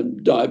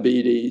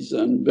diabetes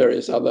and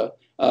various other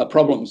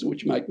problems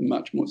which make them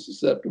much more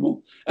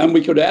susceptible. And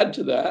we could add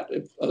to that,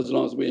 as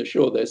long as we are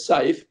sure they're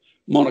safe,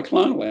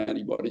 monoclonal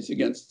antibodies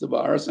against the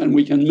virus, and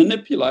we can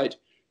manipulate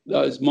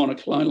those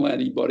monoclonal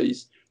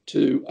antibodies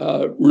to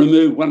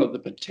remove one of the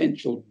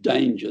potential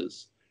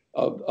dangers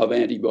of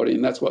antibody,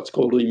 and that's what's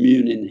called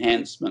immune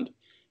enhancement,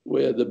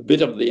 where the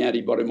bit of the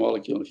antibody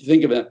molecule, if you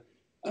think of an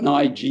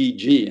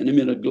IgG, an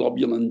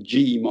immunoglobulin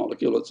G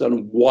molecule, it's on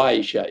a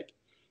Y shape.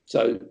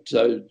 So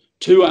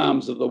two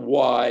arms of the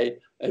Y,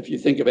 if you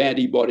think of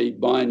antibody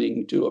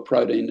binding to a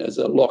protein as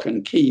a lock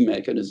and key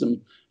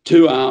mechanism,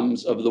 two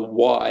arms of the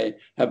Y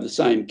have the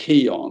same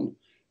key on,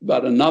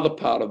 but another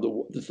part of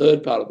the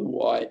third part of the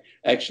Y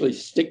actually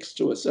sticks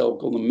to a cell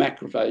called the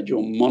macrophage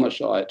or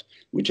monocyte,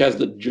 which has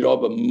the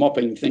job of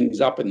mopping things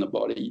up in the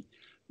body.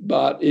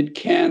 But it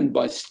can,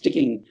 by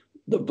sticking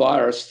the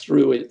virus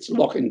through its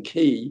lock and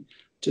key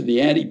to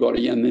the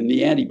antibody, and then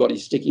the antibody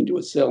sticking to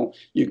a cell,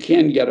 you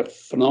can get a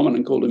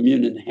phenomenon called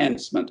immune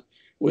enhancement,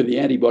 where the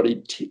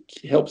antibody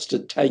helps to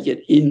take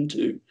it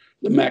into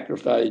the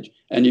macrophage,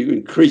 and you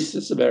increase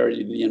the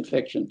severity of the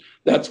infection.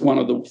 That's one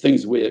of the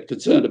things we're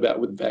concerned about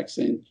with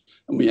vaccine,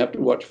 and we have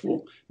to watch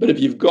for. But if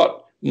you've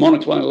got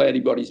monoclonal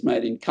antibodies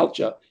made in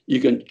culture,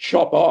 you can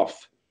chop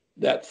off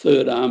that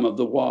third arm of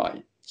the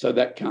Y, so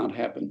that can't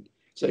happen.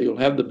 So you'll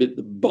have the bit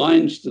that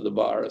binds to the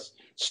virus,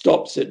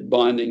 stops it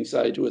binding,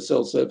 say, to a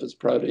cell surface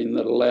protein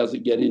that allows it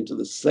to get into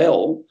the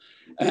cell,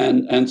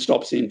 and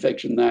stops the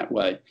infection that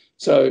way.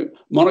 So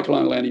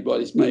monoclonal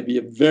antibodies may be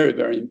very,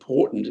 very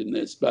important in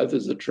this, both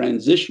as a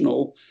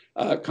transitional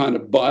kind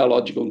of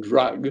biological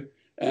drug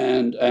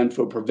and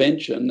for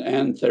prevention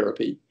and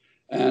therapy.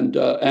 And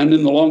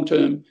in the long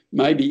term,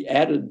 may be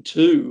added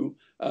to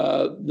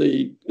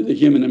the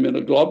human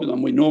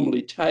immunoglobulin we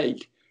normally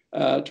take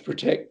to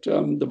protect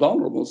the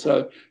vulnerable.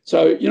 So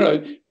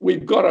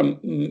we've got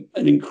an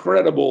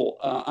incredible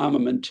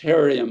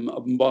armamentarium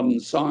of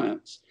modern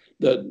science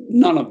that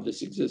none of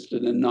this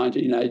existed in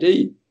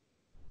 1918.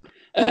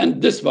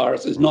 And this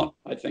virus is not,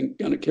 I think,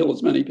 going to kill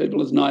as many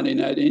people as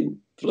 1918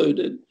 flu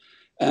did.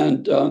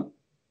 And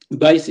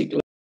basically,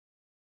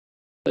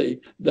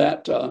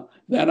 that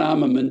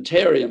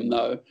armamentarium,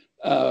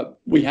 though,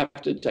 we have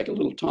to take a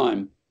little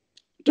time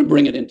to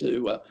bring it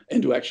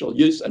into actual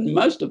use. And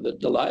most of the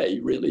delay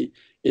really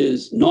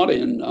is not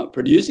in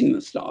producing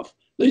the stuff.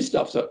 This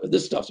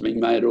stuff's being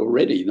made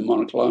already, the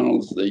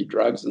monoclonals, the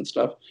drugs and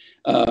stuff,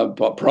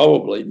 but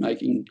probably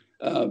making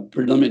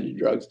preliminary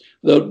drugs.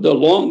 The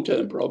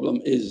long-term problem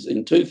is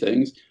in two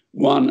things.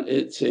 One,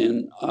 it's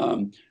in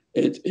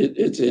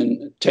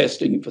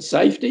testing for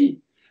safety,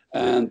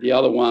 and the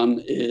other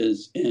one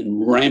is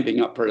in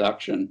ramping up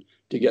production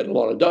to get a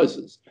lot of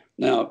doses.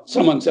 Now,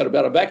 someone said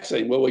about a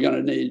vaccine, well, we're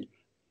going to need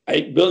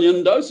 8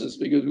 billion doses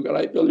because we've got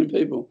 8 billion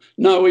people.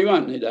 No, we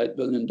won't need 8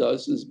 billion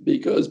doses,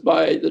 because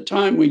by the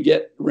time we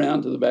get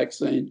around to the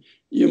vaccine,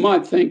 you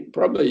might think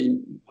probably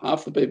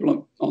half the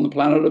people on the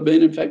planet have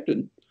been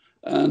infected.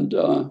 And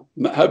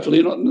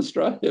hopefully not in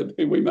Australia.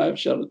 We may have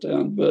shut it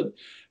down. But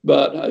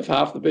if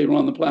half the people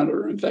on the planet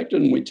are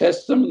infected and we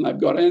test them and they've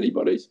got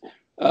antibodies,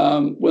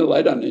 well,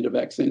 they don't need a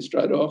vaccine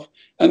straight off.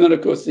 And then,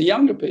 of course, the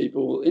younger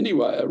people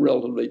anyway are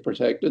relatively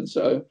protected.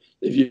 So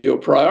if you're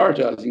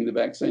prioritizing the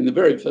vaccine, the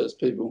very first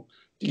people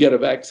to get a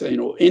vaccine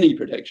or any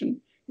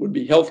protection would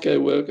be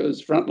healthcare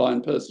workers,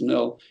 frontline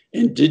personnel,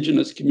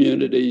 Indigenous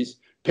communities,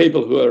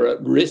 people who are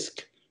at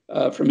risk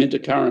from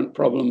intercurrent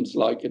problems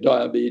like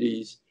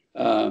diabetes,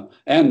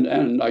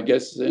 and I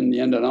guess in the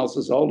end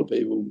analysis, older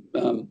people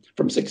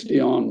from 60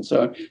 on.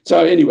 So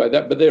anyway,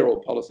 but they're all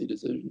policy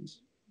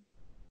decisions.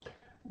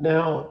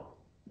 Now,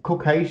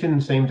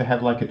 Caucasians seem to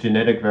have like a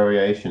genetic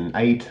variation,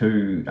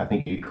 A2, I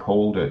think you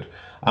called it.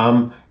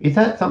 Is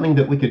that something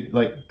that we could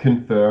like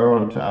confer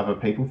onto other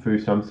people through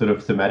some sort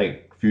of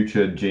somatic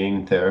future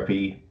gene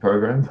therapy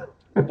program?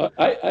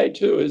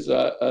 A2 is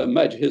a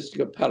major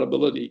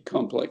histocompatibility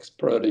complex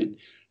protein.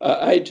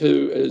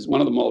 A2 is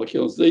one of the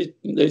molecules.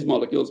 These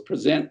molecules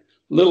present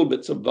little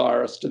bits of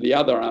virus to the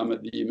other arm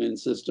of the immune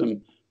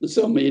system, the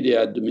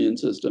cell-mediated immune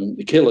system,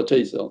 the killer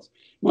T cells.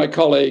 My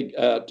colleague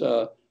at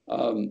the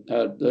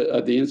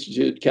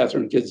Institute,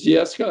 Catherine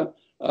Kizieska,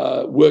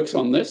 works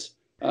on this.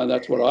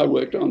 That's what I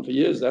worked on for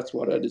years. That's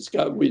what I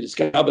discovered. We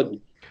discovered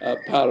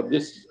part of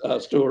this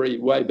story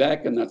way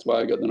back, and that's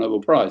why I got the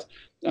Nobel Prize.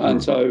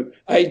 And so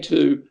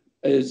A2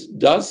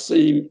 does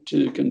seem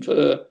to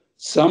confer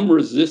some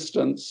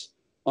resistance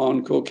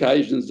on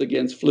Caucasians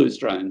against flu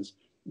strains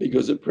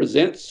because it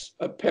presents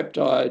a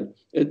peptide.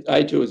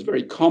 A2 is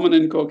very common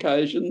in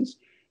Caucasians,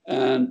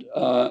 and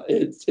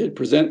it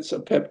presents a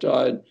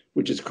peptide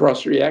which is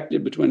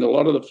cross-reactive between a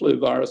lot of the flu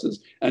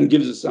viruses and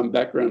gives us some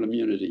background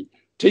immunity.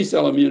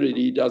 T-cell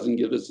immunity doesn't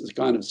give us this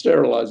kind of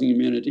sterilizing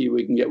immunity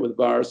we can get with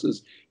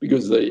viruses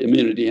because the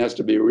immunity has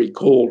to be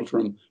recalled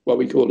from what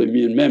we call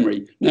immune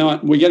memory. Now,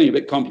 we're getting a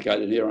bit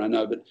complicated here, I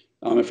know, but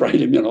I'm afraid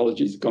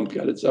immunology is a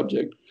complicated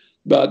subject.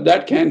 but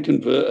that can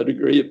confer a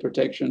degree of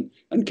protection.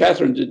 And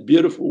Catherine did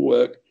beautiful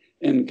work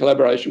in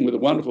collaboration with a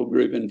wonderful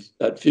group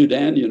at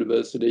Fudan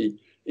University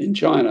in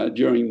China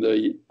during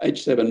the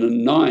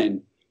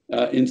H7N9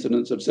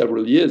 incidents of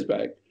several years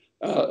back,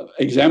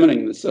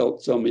 examining the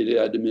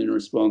cell-mediated immune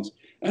response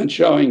and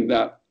showing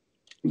that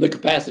the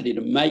capacity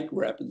to make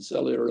rapid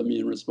cellular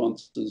immune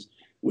responses,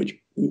 which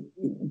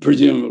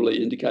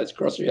presumably indicates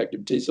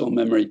cross-reactive T-cell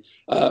memory,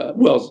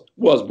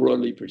 was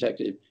broadly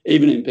protective,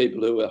 even in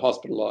people who were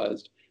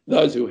hospitalized.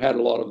 Those who had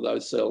a lot of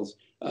those cells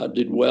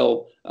did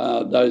well.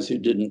 Those who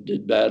didn't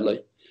did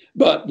badly.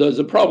 But there's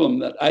a problem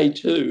that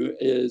A2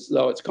 is,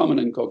 though it's common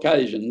in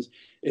Caucasians,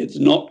 it's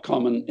not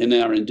common in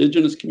our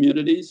indigenous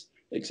communities,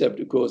 except,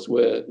 of course,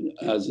 where,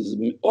 as is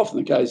often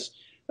the case,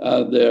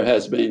 there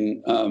has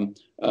been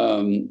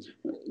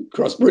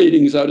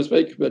crossbreeding, so to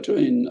speak,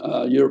 between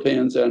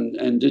Europeans and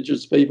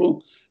indigenous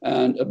people,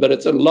 but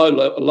it's at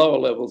lower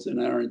levels in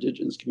our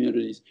indigenous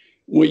communities.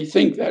 We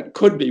think that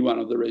could be one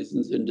of the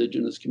reasons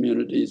indigenous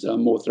communities are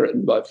more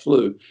threatened by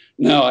flu.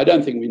 Now, I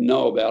don't think we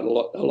know about a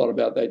lot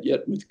about that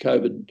yet with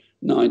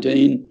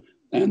COVID-19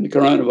 and the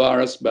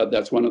coronavirus, but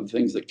that's one of the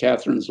things that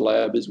Catherine's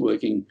lab is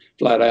working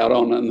flat out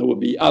on, and there will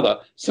be other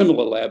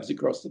similar labs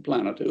across the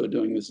planet who are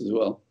doing this as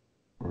well.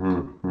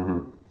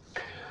 Mm-hmm.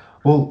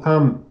 Well,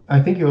 I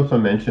think you also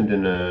mentioned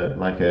in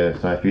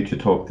a future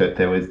talk that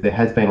there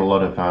has been a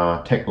lot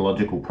of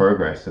technological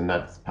progress, and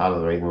that's part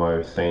of the reason why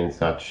we've seen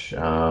such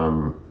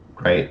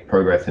great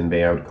progress in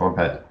being able to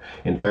combat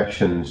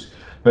infections.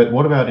 But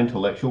what about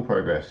intellectual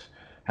progress?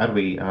 How do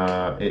we?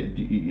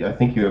 I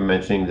think you were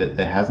mentioning that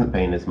there hasn't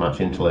been as much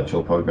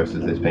intellectual progress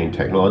as there's been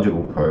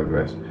technological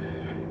progress.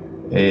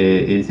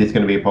 Is this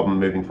going to be a problem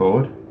moving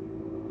forward?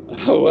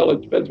 Oh, well,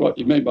 it depends what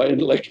you mean by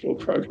intellectual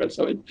progress.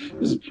 I mean,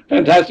 there's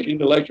fantastic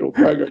intellectual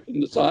progress in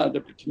the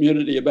scientific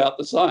community about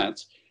the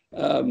science.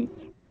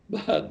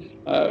 But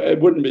it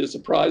wouldn't be a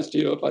surprise to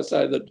you if I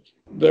say that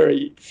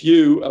very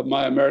few of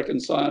my American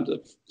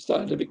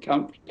scientific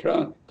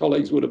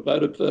colleagues would have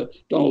voted for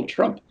Donald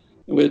Trump,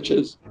 which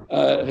is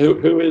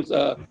who is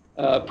a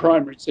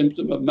primary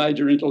symptom of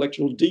major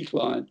intellectual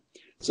decline.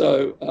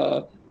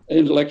 So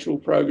intellectual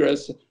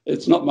progress,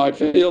 it's not my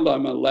field.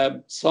 I'm a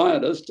lab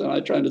scientist and I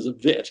trained as a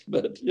vet,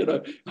 but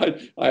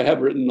I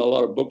have written a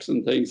lot of books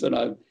and things, and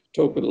I've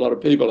talked with a lot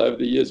of people over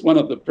the years. One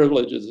of the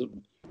privileges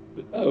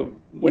of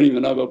winning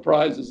the Nobel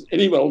Prize is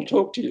anyone will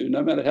talk to you,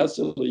 no matter how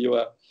silly you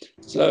are.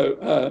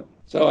 So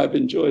I've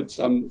enjoyed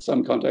some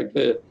contact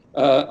there.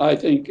 I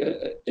think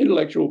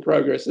intellectual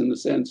progress in the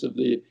sense of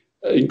the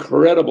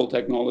incredible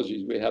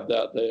technologies we have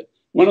out there.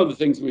 One of the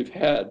things we've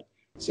had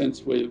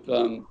since we've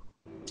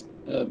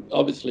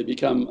obviously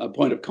become a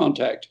point of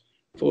contact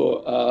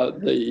for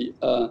the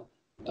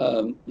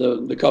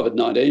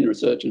COVID-19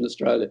 research in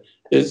Australia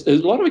is a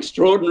lot of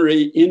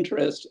extraordinary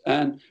interest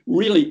and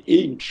really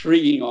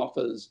intriguing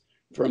offers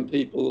from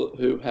people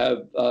who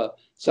have,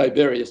 say,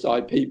 various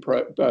IP,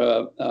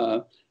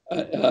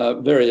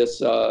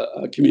 various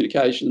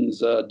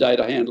communications,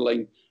 data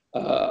handling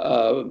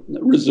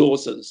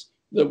resources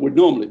that would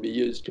normally be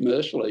used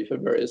commercially for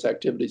various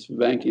activities for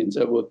banking and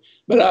so forth,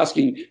 but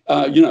asking,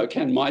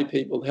 can my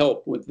people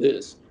help with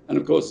this? And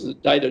of course, the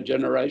data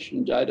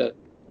generation, data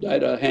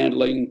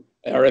handling,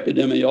 our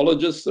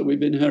epidemiologists that we've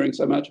been hearing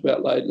so much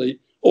about lately,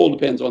 all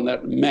depends on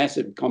that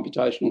massive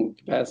computational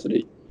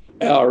capacity.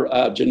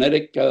 Our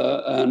genetic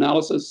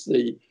analysis,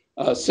 the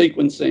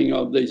sequencing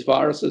of these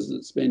viruses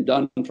that's been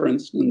done, for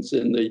instance,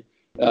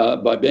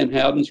 by Ben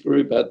Howden's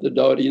group at the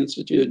Doherty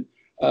Institute,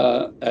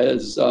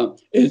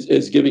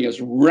 is giving us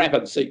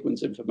rapid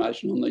sequence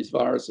information on these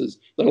viruses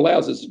that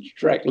allows us to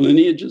track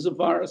lineages of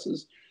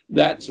viruses.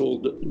 That's all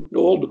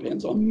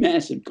depends on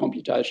massive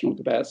computational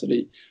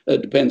capacity.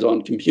 It depends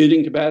on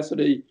computing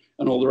capacity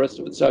and all the rest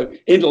of it. So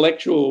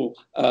intellectual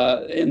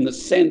in the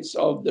sense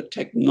of the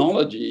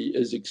technology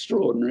is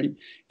extraordinary.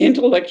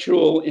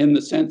 Intellectual in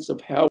the sense of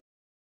how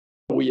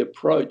we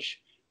approach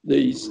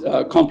these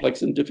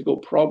complex and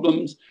difficult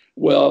problems,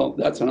 well,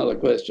 that's another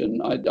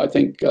question. I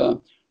think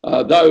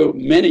though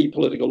many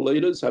political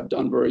leaders have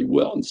done very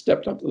well and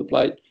stepped up to the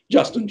plate,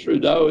 Justin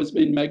Trudeau has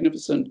been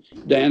magnificent.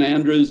 Dan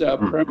Andrews, our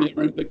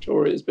Premier in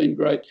Victoria, has been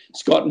great.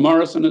 Scott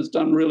Morrison has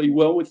done really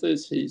well with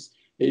this. He's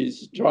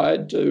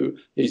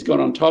got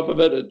on top of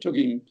it. It took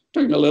him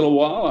a little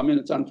while. I mean,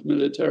 it's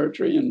unfamiliar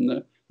territory,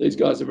 and these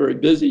guys are very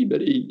busy,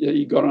 but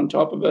he got on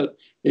top of it.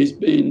 He's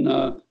been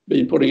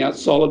putting out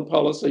solid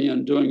policy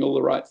and doing all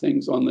the right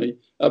things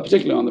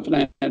particularly on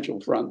the financial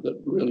front that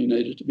really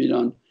needed to be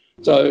done.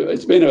 So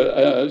it's been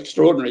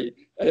extraordinary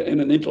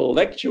in an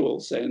intellectual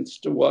sense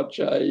to watch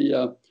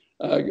a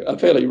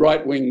fairly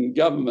right-wing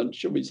government,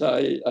 should we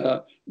say,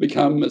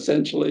 become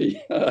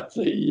essentially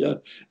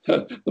the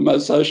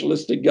most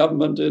socialistic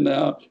government in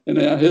our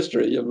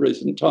history of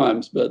recent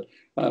times. But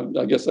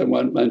I guess they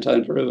won't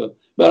maintain forever.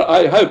 But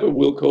I hope it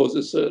will cause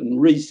a certain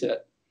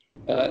reset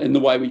in the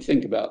way we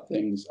think about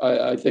things.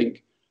 I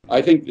think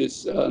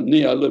this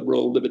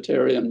neoliberal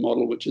libertarian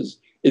model, which is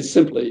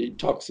simply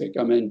toxic.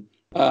 I mean,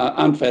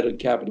 unfettered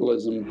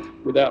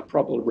capitalism without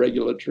proper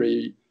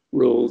regulatory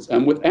rules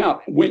and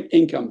without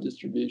income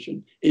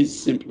distribution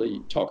is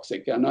simply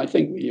toxic. And I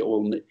think we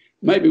all need,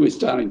 maybe we're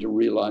starting to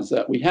realize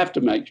that we have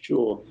to make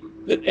sure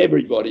that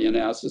everybody in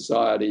our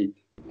society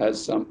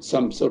has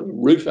some sort of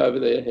roof over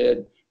their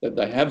head, that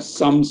they have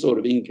some sort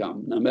of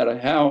income, no matter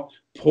how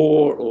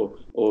poor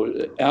or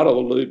out of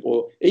the loop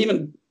or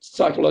even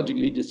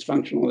psychologically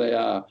dysfunctional they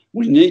are.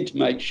 We need to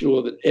make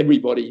sure that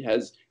everybody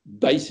has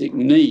basic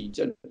needs.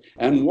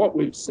 And what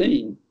we've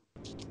seen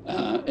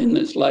in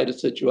this later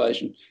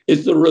situation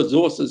is the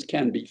resources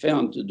can be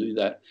found to do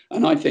that.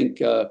 And I think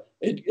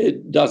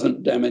it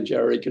doesn't damage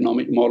our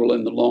economic model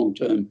in the long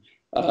term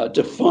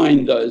to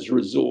find those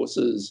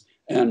resources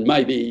and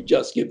maybe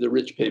just give the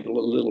rich people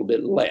a little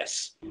bit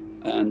less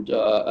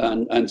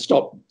and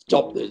stop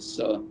this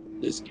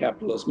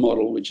capitalist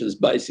model, which is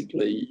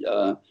basically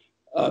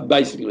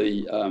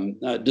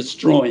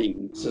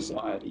destroying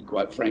society,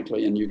 quite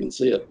frankly. And you can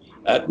see it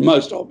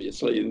most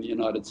obviously in the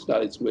United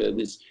States, where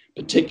this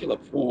particular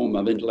form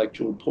of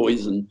intellectual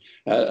poison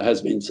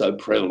has been so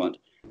prevalent.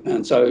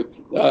 And so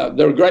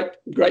there are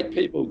great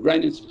people,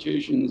 great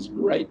institutions,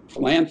 great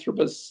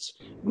philanthropists,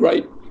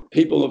 great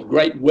people of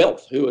great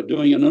wealth who are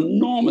doing an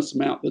enormous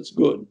amount that's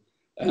good.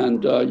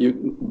 And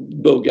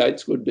Bill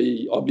Gates would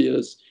be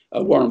obvious.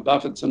 Warren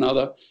Buffett's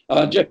another.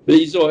 Jeff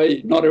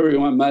Bezos, not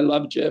everyone may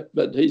love Jeff,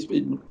 but he's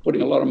been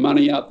putting a lot of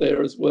money out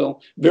there as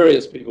well.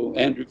 Various people.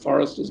 Andrew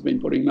Forrest has been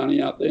putting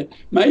money out there.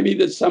 Maybe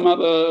there's some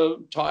other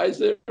ties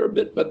there a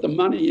bit, but the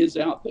money is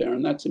out there,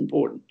 and that's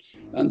important.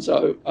 And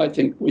so I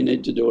think we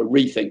need to do a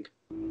rethink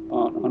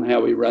on how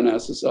we run our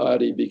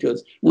society,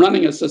 because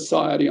running a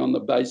society on the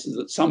basis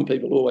that some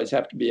people always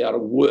have to be out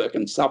of work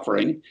and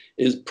suffering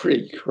is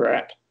pretty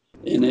crap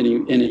in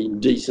any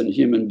decent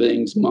human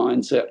being's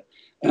mindset.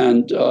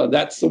 And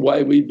that's the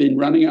way we've been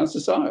running our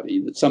society,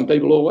 that some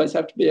people always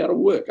have to be out of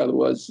work.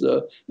 Otherwise,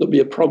 there'll be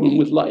a problem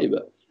with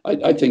labour.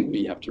 I think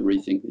we have to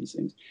rethink these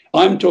things.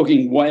 I'm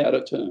talking way out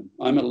of turn.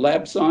 I'm a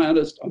lab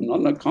scientist. I'm not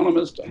an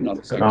economist. I'm not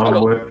a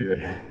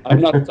psychologist. I'm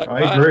not a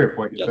psychiatrist. I agree with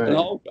what you're saying. Just an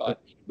old guy.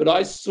 But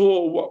I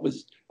saw what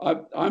was,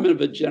 I'm of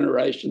a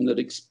generation that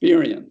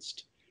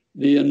experienced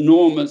the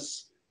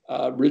enormous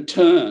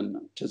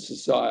return to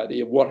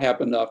society of what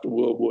happened after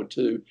World War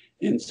II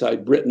in, say,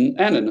 Britain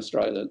and in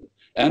Australia.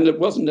 And it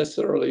wasn't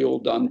necessarily all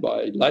done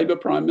by Labor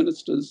prime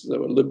ministers. There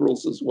were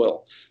Liberals as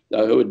well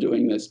who were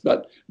doing this.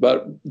 But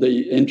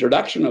the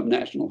introduction of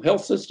national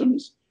health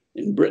systems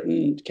in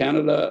Britain,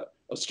 Canada,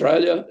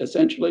 Australia,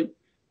 essentially,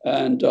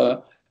 and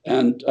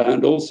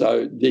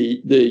also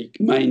the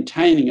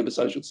maintaining of a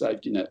social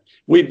safety net.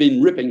 We've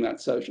been ripping that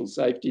social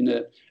safety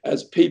net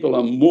as people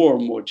are more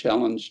and more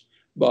challenged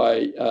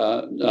by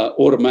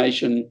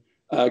automation,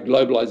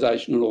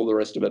 globalization and all the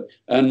rest of it.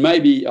 And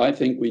maybe I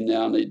think we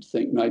now need to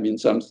think maybe in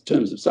some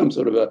terms of some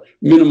sort of a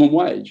minimum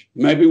wage.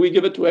 Maybe we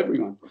give it to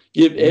everyone.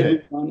 Give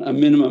everyone a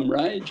minimum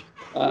wage,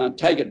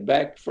 take it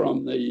back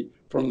from the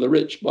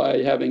rich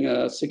by having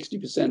a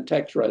 60%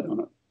 tax rate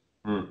on it.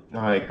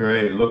 I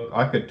agree. Look,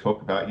 I could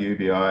talk about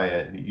UBI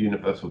and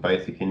universal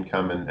basic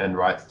income and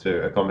rights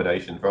to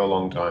accommodation for a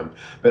long time,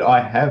 but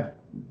I have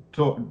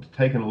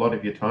taken a lot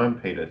of your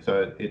time, Peter,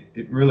 so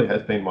it really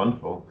has been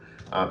wonderful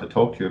to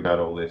talk to you about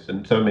all this,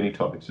 and so many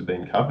topics have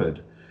been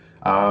covered.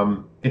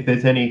 If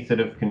there's any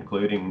sort of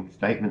concluding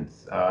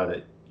statements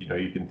that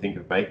you can think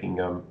of making,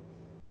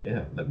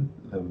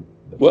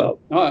 Well,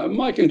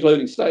 my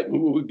concluding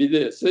statement would be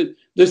this: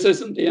 this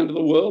isn't the end of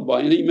the world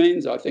by any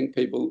means. I think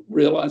people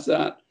realise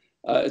that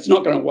it's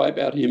not going to wipe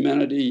out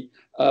humanity.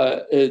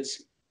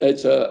 It's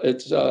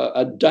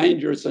a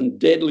dangerous and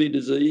deadly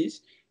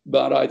disease,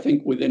 but I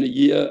think within a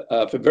year,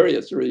 for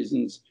various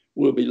reasons,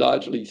 we'll be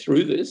largely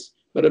through this.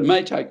 But it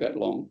may take that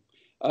long.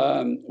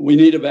 We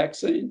need a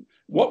vaccine.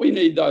 What we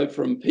need, though,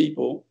 from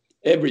people,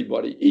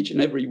 everybody, each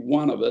and every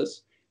one of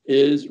us,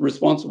 is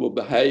responsible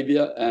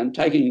behaviour and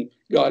taking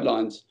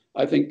guidelines.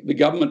 I think the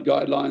government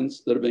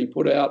guidelines that have been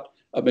put out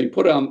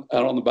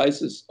on the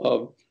basis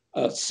of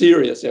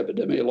serious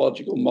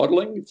epidemiological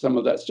modelling. Some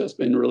of that's just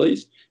been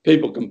released.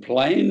 People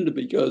complained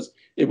because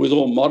it was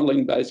all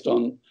modelling based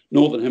on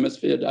Northern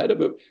Hemisphere data,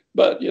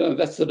 but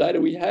that's the data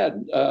we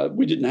had.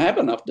 We didn't have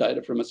enough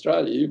data from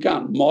Australia. You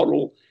can't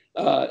model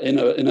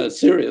in a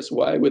serious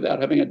way without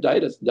having a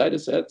data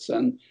sets,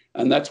 and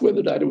that's where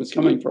the data was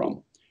coming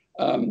from.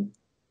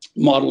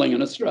 Modelling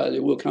in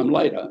Australia will come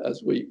later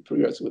as we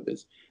progress with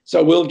this.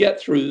 So we'll get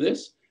through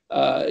this.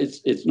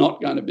 It's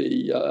not going to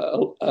be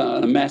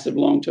a massive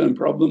long-term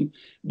problem,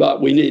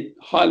 but we need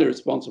highly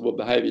responsible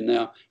behaviour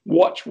now.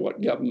 Watch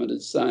what government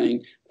is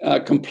saying,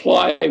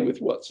 comply with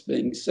what's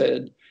being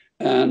said,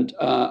 and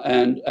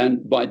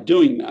by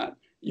doing that,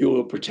 you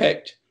will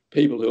protect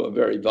people who are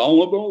very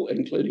vulnerable,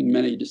 including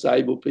many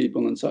disabled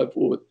people and so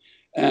forth,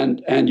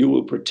 and you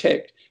will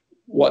protect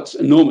what's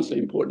enormously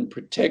important: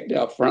 protect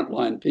our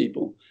frontline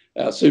people.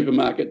 our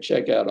supermarket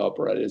checkout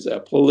operators, our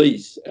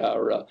police,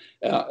 and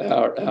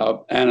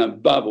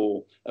above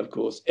all, of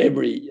course,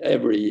 every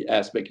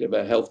aspect of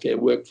our healthcare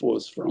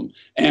workforce, from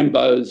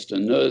AMBOs to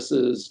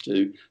nurses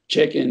to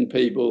check-in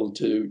people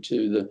to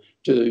the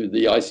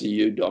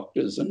ICU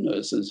doctors and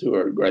nurses who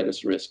are at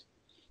greatest risk.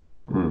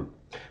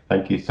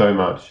 Thank you so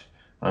much.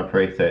 I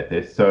appreciate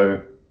this.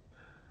 So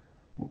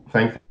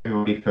thanks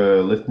everybody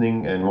for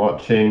listening and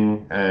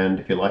watching, and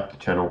if you like the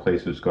channel,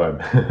 please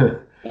subscribe.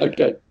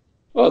 Okay.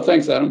 Well,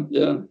 thanks, Adam.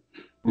 Yeah.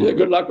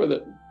 Good luck with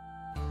it.